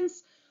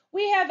adolescents.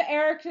 We have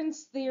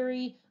Erikson's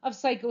theory of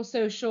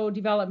psychosocial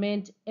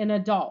development in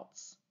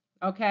adults,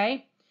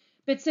 okay?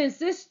 But since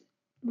this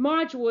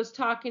module is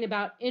talking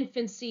about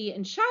infancy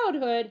and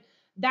childhood,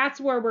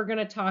 that's where we're going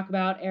to talk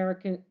about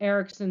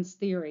Erikson's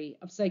theory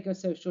of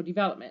psychosocial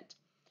development.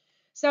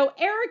 So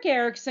Erik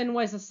Erikson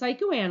was a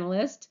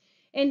psychoanalyst,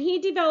 and he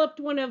developed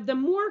one of the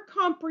more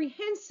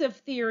comprehensive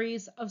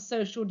theories of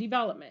social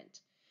development.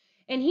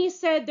 And he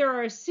said there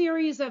are a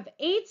series of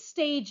 8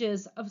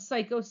 stages of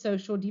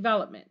psychosocial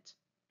development.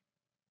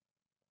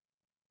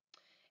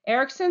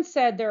 Erikson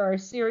said there are a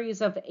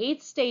series of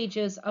 8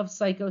 stages of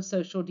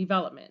psychosocial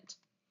development.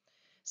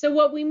 So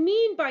what we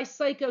mean by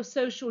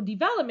psychosocial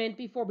development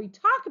before we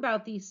talk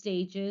about these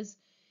stages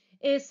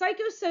is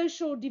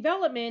psychosocial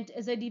development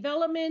is a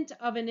development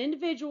of an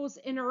individual's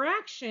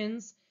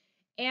interactions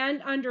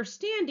and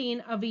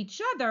understanding of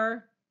each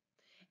other,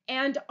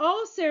 and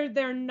also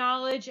their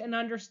knowledge and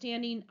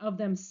understanding of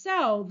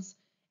themselves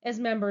as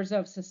members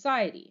of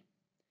society.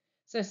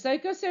 So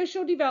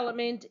psychosocial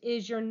development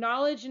is your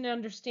knowledge and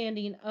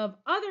understanding of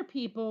other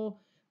people,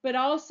 but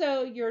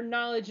also your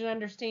knowledge and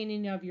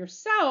understanding of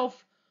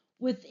yourself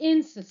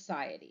within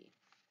society.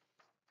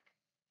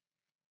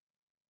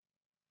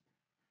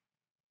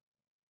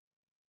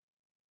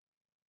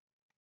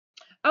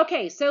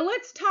 Okay, so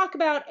let's talk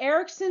about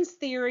Erikson's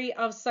theory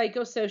of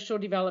psychosocial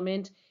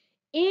development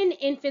in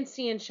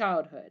infancy and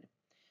childhood.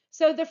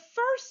 So the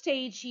first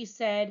stage, he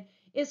said,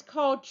 is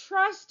called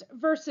trust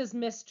versus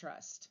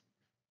mistrust.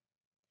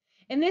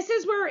 And this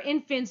is where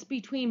infants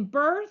between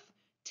birth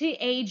to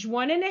age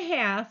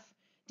 1.5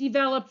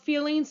 develop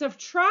feelings of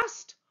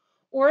trust,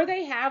 or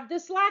they have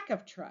this lack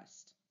of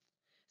trust.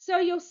 So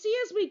you'll see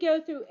as we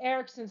go through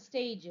Erikson's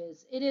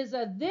stages, it is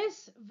a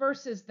this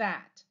versus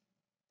that.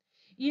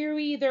 You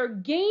either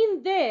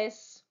gain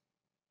this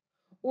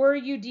or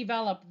you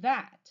develop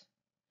that.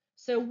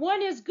 So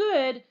one is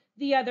good,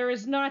 the other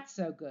is not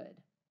so good.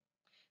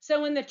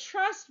 So in the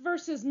trust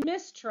versus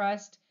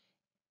mistrust,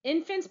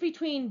 infants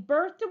between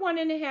birth to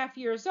 1.5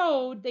 years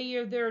old, they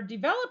either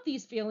develop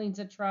these feelings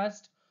of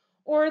trust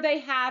or they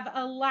have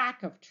a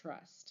lack of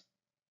trust.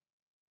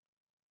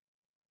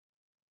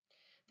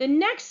 The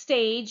next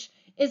stage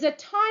is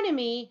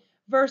autonomy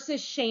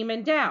versus shame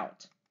and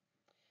doubt.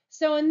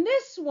 So in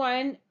this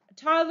one,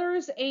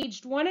 toddlers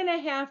aged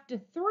 1.5 to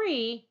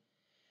 3,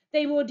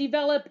 they will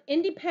develop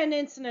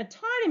independence and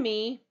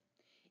autonomy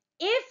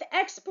if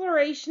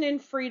exploration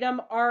and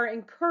freedom are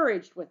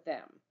encouraged with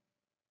them.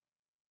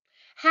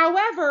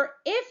 However,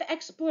 if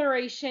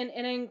exploration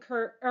and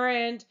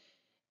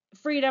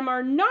freedom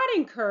are not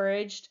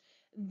encouraged,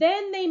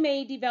 then they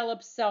may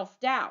develop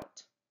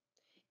self-doubt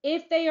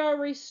if they are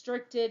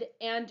restricted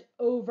and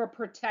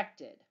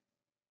overprotected.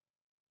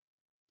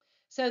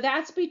 So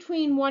that's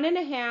between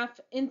 1.5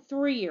 and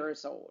 3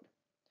 years old.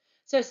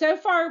 So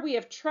far we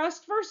have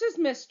trust versus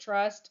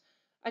mistrust,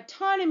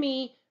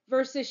 autonomy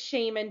versus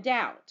shame and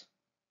doubt.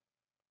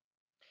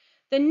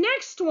 The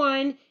next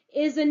one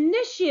is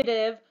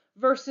initiative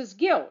versus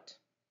guilt.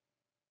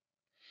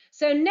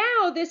 So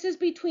now this is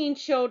between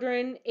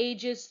children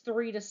ages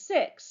 3 to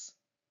 6.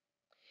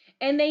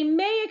 And they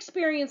may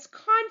experience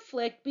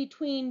conflict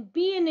between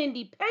being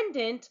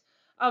independent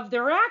of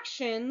their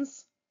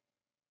actions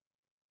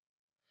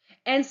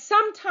and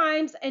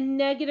sometimes a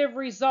negative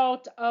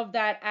result of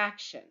that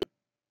action.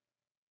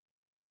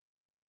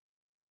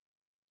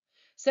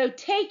 So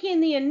taking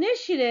the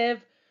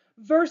initiative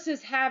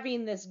versus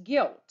having this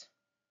guilt.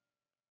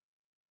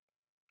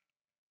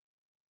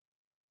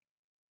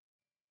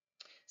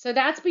 So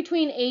that's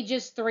between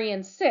ages 3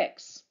 and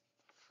 6.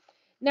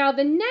 Now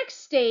the next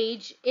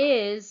stage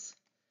is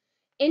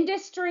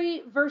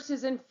industry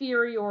versus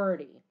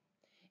inferiority.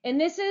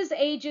 And this is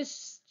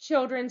ages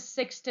children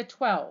 6 to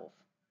 12.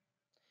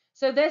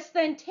 So this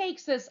then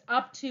takes us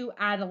up to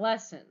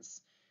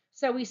adolescence.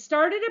 So we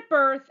started at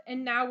birth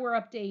and now we're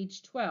up to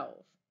age 12.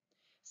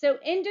 So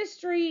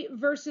industry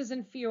versus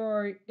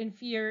inferiority.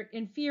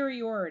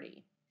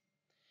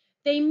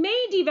 They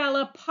may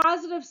develop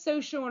positive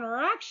social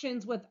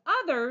interactions with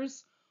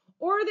others,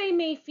 or they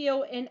may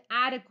feel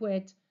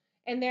inadequate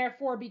and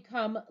therefore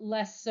become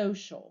less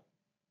social.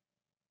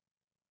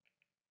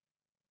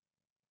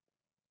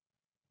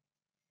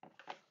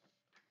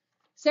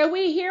 So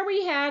here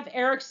we have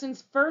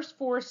Erikson's first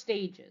 4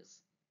 stages,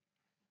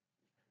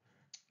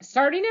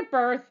 starting at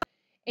birth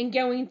and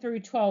going through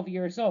 12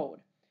 years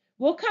old.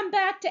 We'll come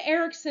back to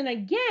Erikson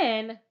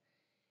again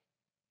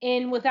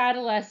with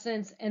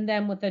adolescence and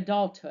then with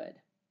adulthood.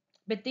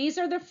 But these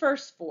are the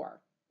first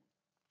 4.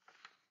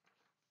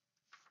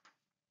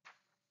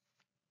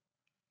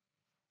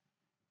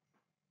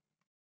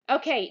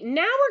 Okay,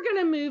 now we're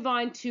going to move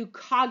on to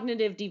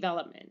cognitive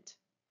development.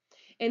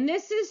 And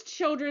this is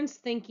children's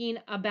thinking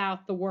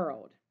about the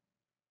world.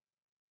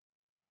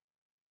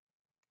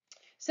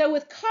 So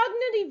with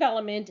cognitive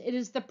development, it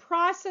is the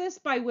process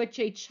by which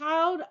a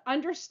child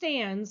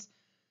understands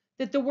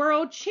that the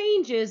world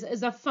changes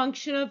as a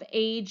function of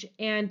age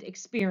and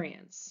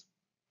experience.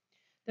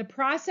 The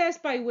process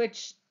by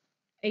which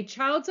a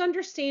child's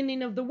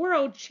understanding of the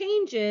world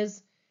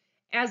changes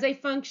as a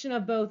function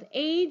of both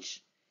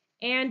age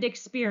and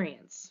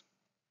experience.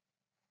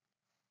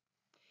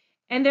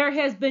 And there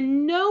has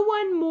been no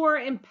one more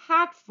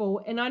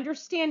impactful in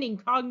understanding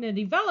cognitive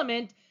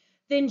development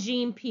than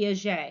Jean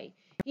Piaget.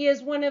 He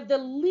is one of the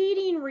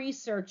leading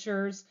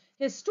researchers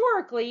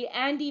historically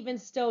and even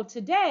still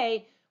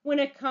today when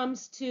it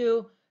comes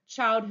to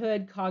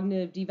childhood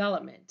cognitive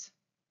development.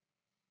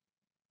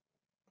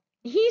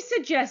 He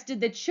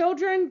suggested that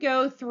children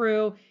go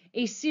through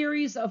a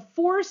series of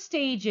 4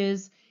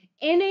 stages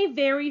in a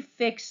very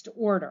fixed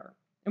order.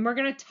 And we're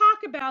going to talk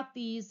about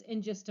these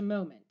in just a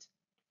moment.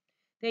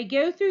 They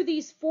go through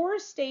these 4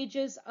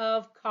 stages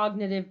of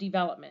cognitive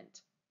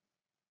development.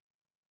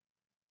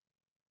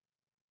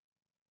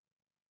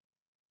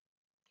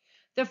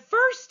 The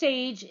first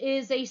stage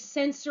is a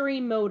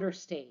sensory motor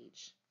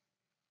stage.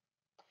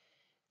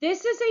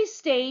 This is a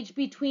stage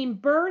between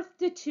birth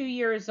to 2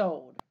 years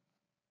old.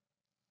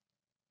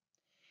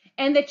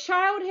 And the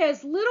child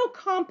has little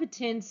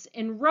competence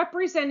in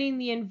representing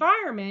the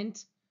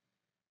environment,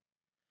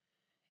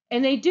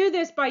 and they do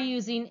this by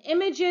using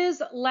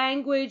images,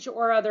 language,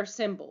 or other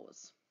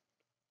symbols.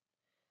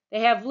 They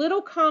have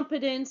little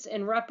competence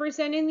in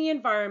representing the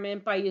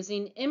environment by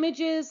using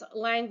images,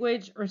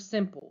 language, or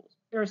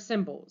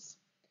symbols,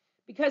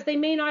 because they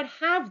may not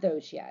have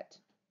those yet.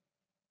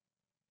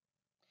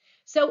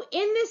 So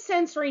in this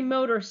sensory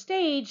motor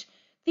stage,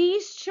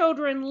 these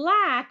children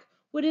lack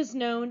what is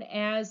known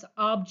as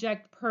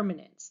object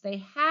permanence. They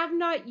have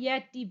not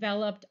yet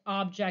developed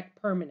object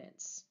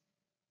permanence.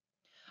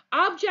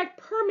 Object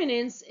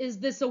permanence is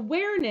this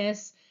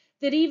awareness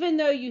that even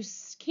though you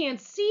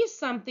can't see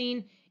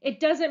something, it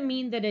doesn't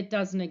mean that it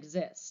doesn't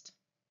exist.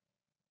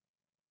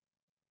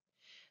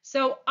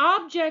 So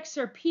objects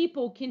or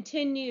people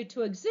continue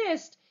to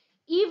exist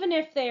even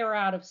if they are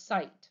out of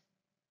sight.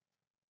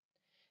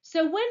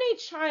 So when a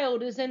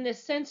child is in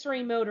this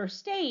sensory motor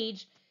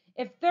stage,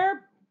 if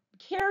their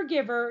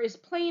caregiver is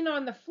playing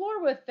on the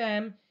floor with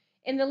them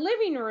in the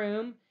living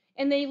room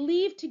and they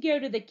leave to go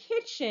to the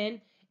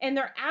kitchen and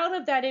they're out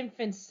of that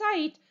infant's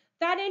sight,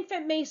 that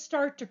infant may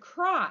start to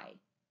cry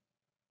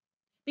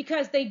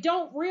because they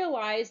don't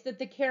realize that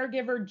the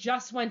caregiver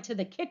just went to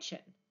the kitchen.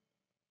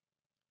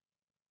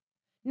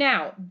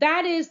 Now,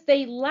 that is,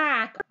 they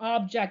lack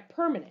object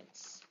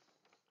permanence.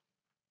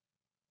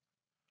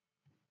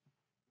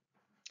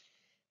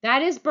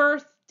 That is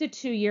birth to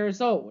 2 years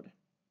old.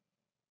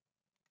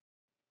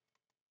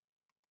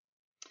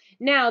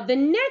 Now, the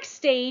next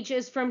stage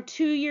is from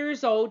 2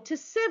 years old to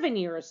 7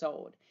 years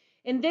old,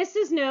 and this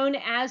is known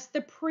as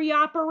the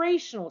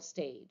preoperational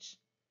stage.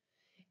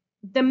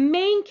 The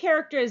main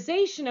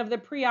characterization of the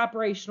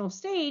preoperational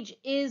stage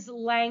is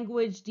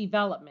language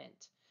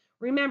development.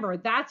 Remember,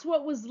 that's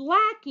what was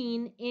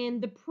lacking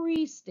in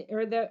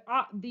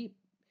the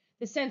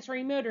the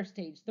sensory motor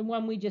stage, the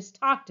one we just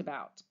talked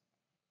about.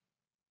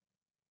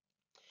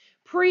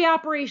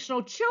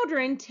 Preoperational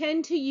children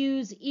tend to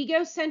use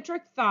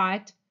egocentric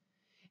thought,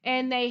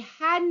 and they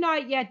had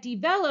not yet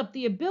developed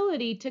the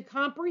ability to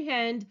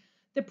comprehend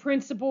the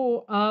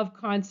principle of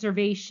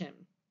conservation.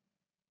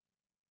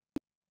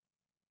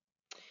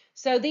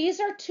 So these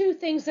are 2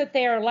 things that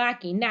they are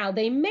lacking. Now,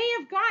 they may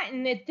have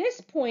gotten at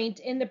this point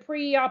in the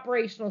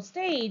pre-operational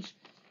stage,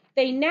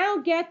 they now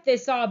get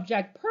this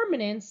object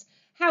permanence.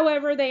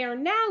 However, they are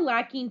now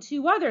lacking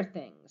 2 other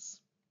things.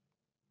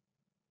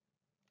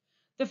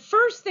 The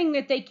first thing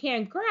that they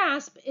can't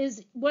grasp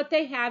is what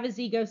they have is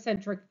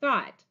egocentric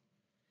thought.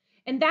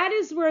 And that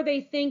is where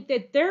they think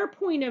that their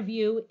point of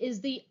view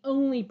is the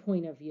only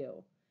point of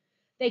view.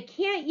 They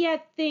can't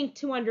yet think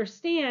to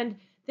understand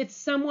that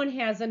someone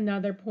has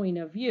another point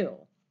of view.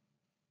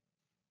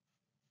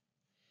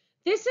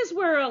 This is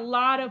where a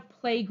lot of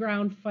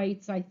playground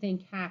fights, I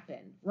think,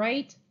 happen,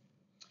 right?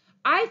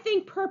 I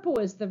think purple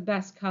is the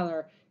best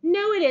color.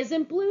 No, it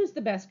isn't. Blue's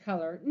the best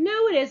color.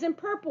 No, it isn't.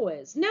 Purple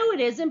is. No, it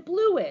isn't.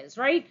 Blue is,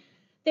 right?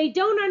 They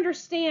don't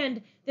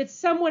understand that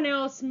someone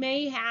else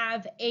may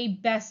have a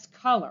best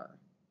color.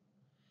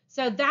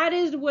 So that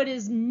is what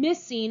is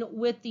missing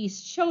with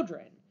these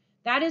children.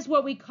 That is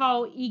what we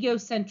call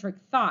egocentric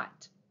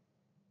thought.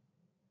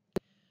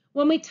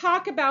 When we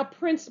talk about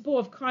principle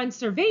of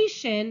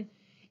conservation,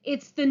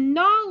 it's the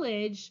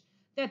knowledge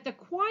that the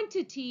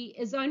quantity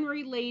is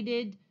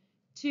unrelated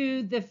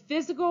to the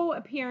physical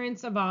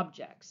appearance of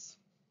objects.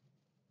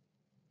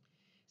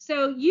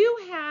 So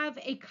you have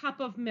a cup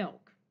of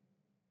milk,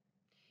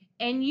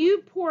 and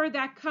you pour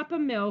that cup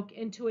of milk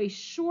into a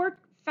short,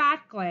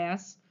 fat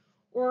glass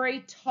or a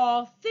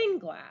tall, thin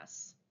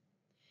glass,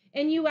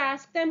 and you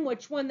ask them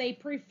which one they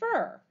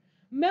prefer.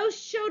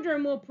 Most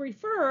children will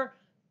prefer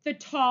the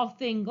tall,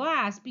 thin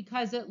glass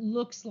because it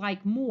looks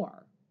like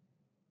more.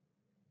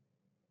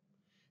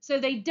 So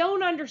they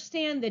don't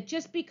understand that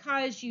just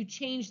because you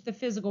change the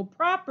physical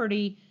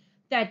property,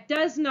 that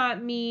does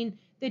not mean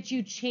that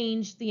you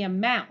change the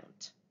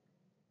amount.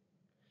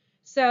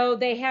 So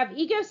they have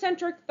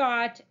egocentric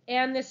thought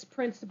and this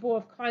principle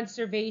of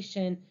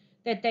conservation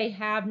that they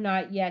have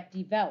not yet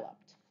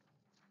developed.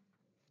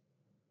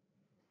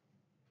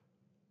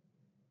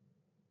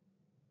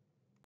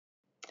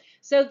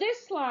 So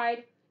this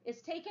slide is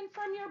taken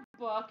from your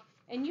book,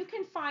 and you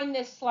can find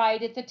this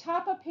slide at the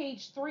top of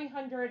page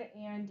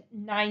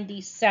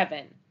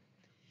 397.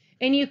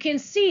 And you can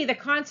see the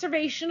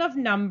conservation of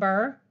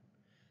number,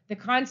 the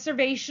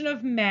conservation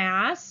of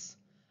mass,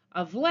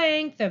 of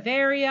length, of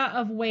area,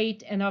 of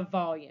weight, and of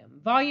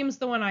volume. Volume's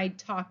the one I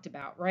talked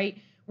about, right?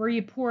 Where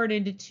you pour it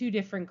into 2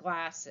 different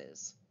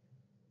glasses.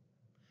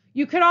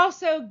 You could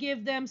also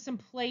give them some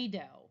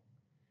Play-Doh.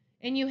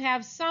 And you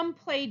have some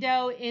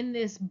Play-Doh in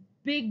this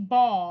big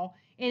ball,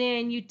 and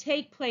then you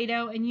take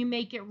Play-Doh and you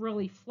make it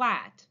really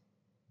flat.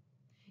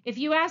 If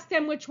you ask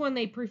them which one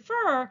they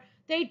prefer,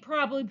 they'd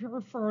probably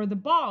prefer the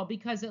ball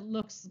because it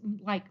looks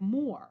like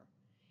more.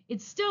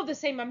 It's still the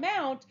same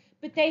amount,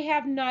 but they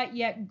have not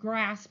yet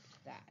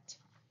grasped that.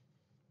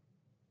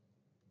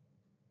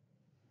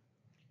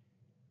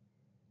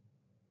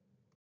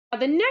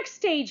 The next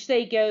stage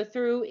they go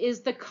through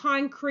is the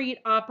concrete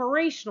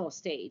operational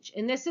stage,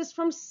 and this is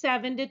from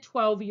 7 to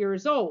 12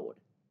 years old.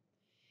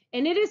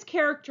 And it is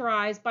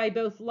characterized by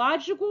both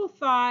logical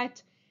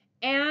thought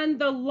and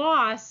the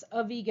loss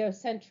of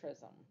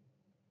egocentrism.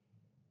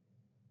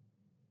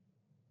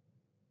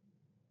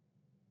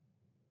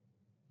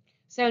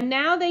 So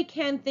now they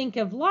can think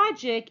of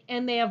logic,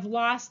 and they have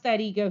lost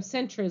that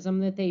egocentrism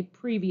that they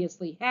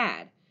previously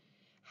had.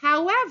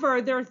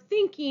 However, their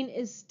thinking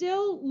is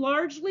still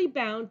largely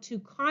bound to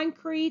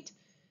concrete,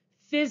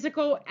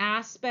 physical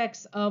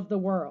aspects of the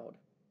world.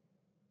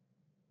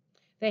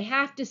 They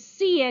have to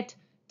see it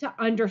to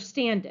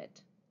understand it.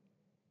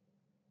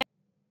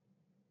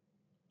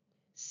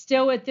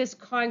 Still at this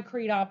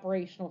concrete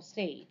operational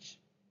stage.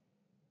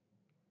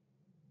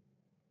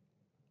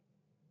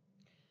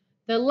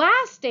 The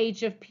last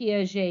stage of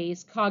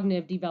Piaget's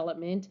cognitive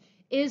development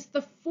is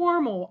the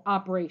formal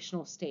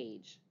operational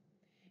stage.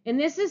 And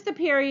this is the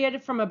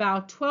period from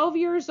about 12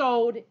 years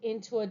old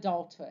into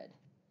adulthood.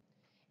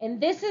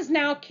 And this is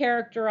now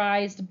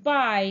characterized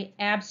by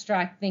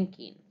abstract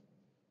thinking.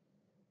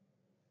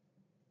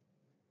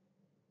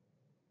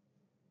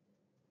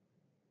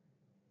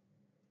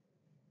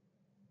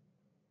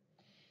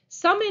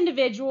 Some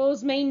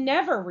individuals may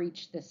never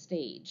reach this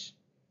stage.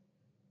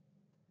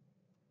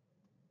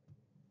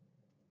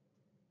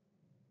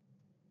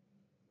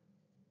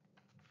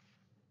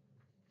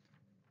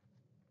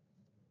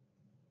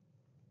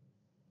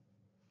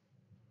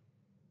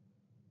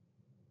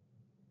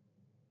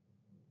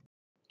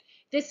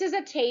 This is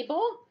a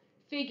table,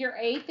 figure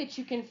 8, that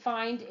you can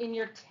find in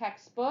your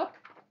textbook.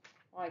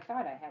 Oh, I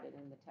thought I had it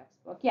in the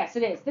textbook. Yes,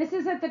 it is. This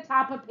is at the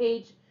top of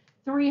page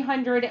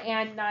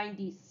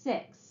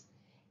 396.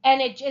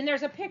 And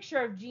there's a picture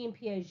of Jean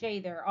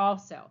Piaget there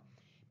also.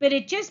 But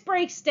it just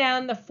breaks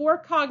down the 4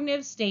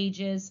 cognitive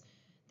stages,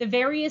 the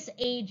various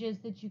ages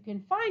that you can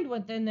find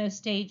within those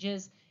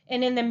stages,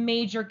 and in the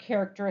major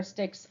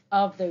characteristics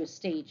of those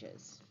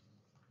stages.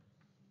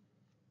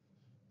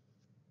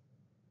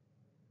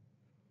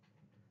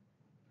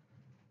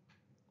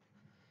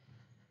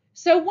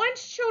 So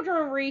once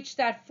children reach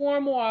that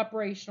formal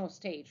operational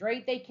stage,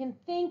 right, they can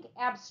think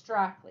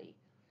abstractly.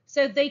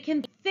 So they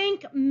can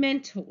think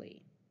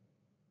mentally.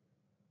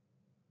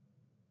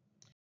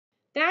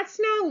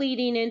 That's now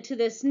leading into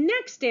this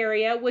next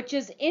area, which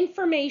is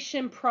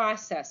information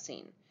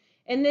processing.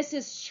 And this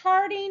is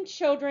charting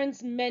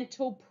children's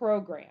mental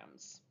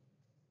programs.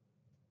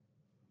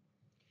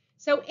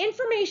 So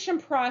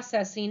information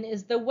processing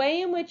is the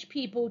way in which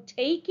people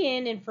take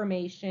in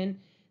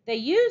information, they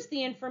use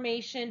the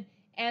information,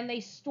 and they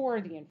store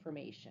the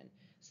information.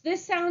 So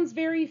this sounds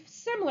very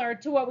similar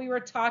to what we were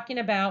talking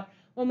about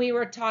when we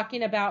were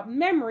talking about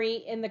memory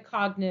in the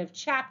cognitive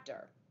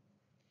chapter.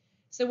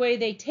 It's the way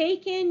they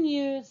take in,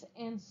 use,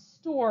 and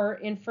store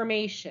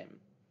information.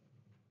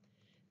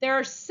 There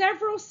are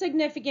several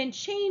significant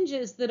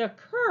changes that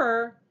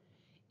occur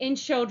in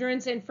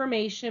children's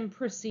information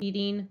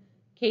processing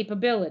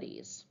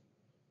capabilities.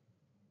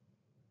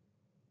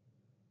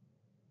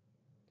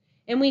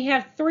 And we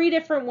have 3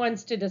 different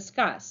ones to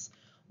discuss.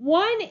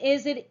 One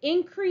is it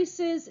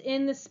increases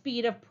in the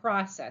speed of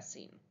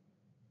processing.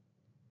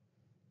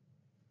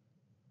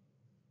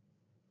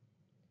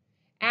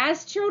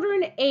 As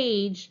children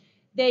age,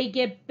 they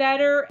get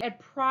better at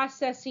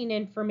processing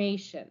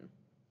information.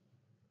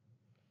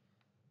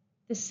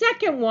 The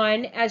second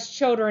one, as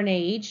children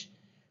age,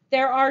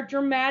 there are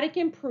dramatic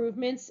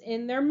improvements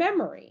in their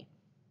memory.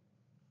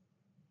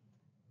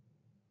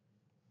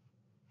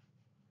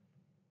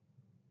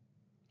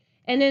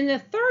 And then the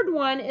third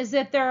one is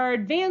that there are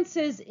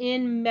advances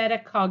in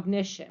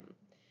metacognition.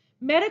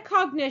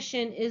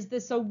 Metacognition is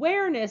this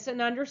awareness and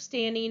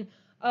understanding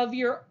of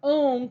your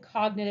own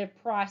cognitive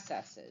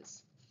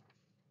processes.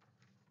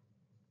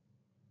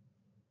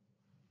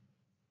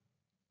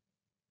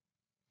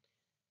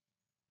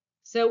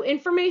 So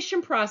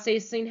information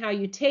processing, how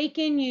you take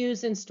in,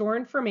 use, and store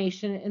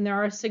information, and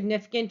there are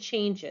significant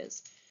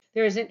changes.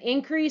 There's an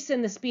increase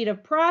in the speed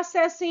of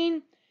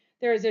processing,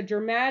 there's a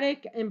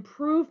dramatic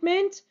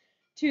improvement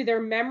to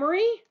their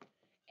memory,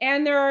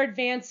 and there are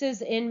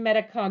advances in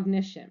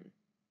metacognition.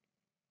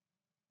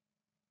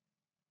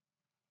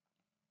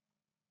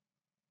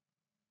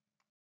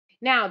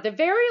 Now, the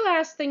very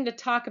last thing to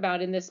talk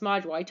about in this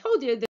module, I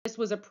told you this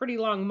was a pretty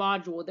long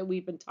module that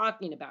we've been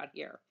talking about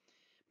here.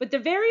 But the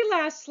very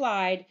last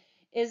slide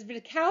is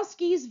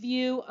Vygotsky's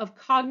view of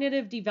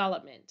cognitive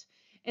development.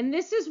 And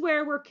this is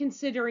where we're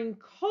considering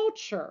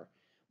culture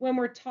when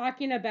we're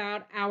talking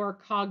about our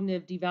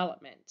cognitive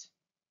development.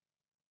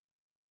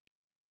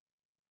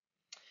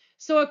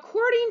 So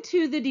according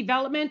to the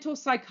developmental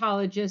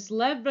psychologist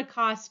Lev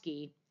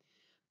Vygotsky,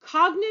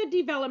 Cognitive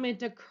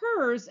development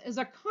occurs as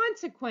a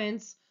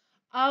consequence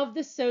of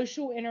the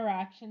social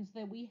interactions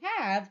that we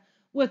have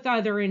with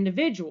other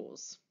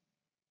individuals.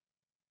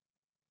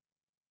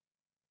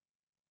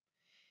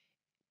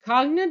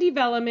 Cognitive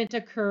development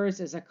occurs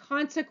as a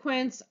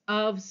consequence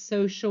of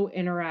social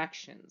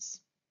interactions.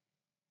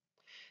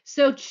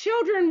 So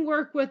children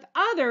work with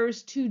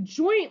others to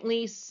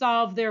jointly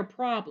solve their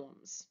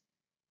problems.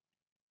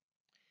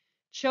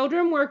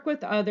 Children work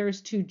with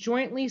others to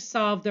jointly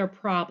solve their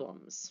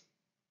problems.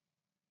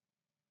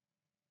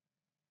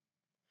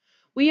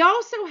 We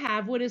also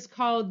have what is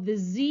called the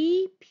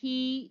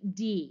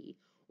ZPD,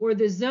 or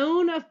the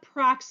Zone of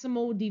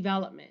Proximal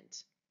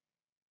Development.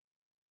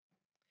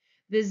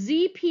 The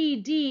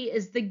ZPD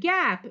is the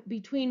gap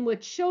between what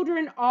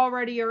children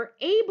already are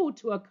able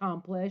to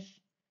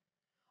accomplish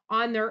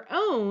on their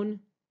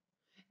own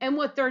and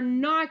what they're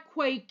not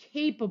quite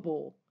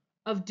capable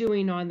of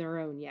doing on their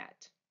own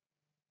yet.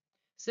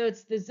 So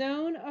it's the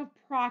zone of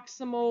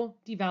proximal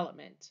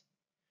development.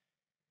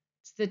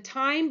 It's the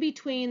time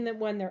between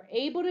when they're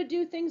able to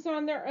do things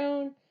on their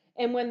own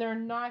and when they're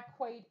not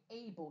quite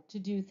able to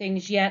do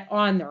things yet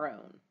on their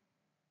own.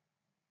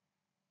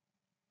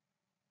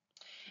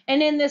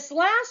 And in this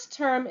last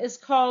term is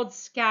called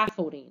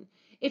scaffolding.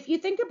 If you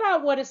think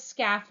about what a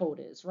scaffold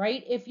is,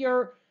 right? If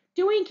you're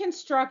doing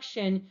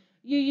construction,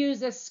 you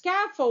use a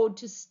scaffold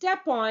to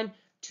step on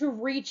to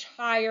reach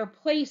higher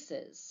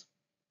places.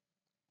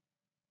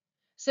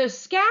 So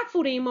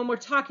scaffolding, when we're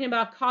talking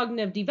about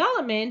cognitive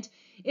development,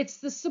 it's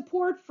the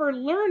support for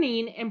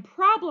learning and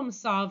problem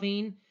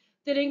solving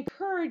that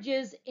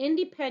encourages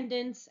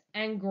independence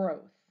and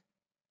growth.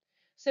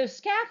 So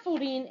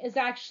scaffolding is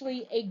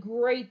actually a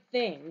great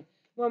thing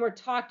when we're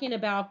talking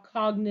about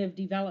cognitive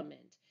development.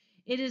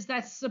 It is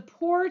that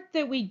support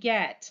that we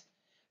get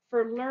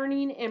for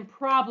learning and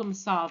problem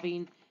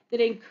solving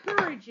that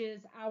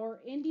encourages our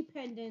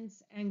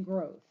independence and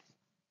growth.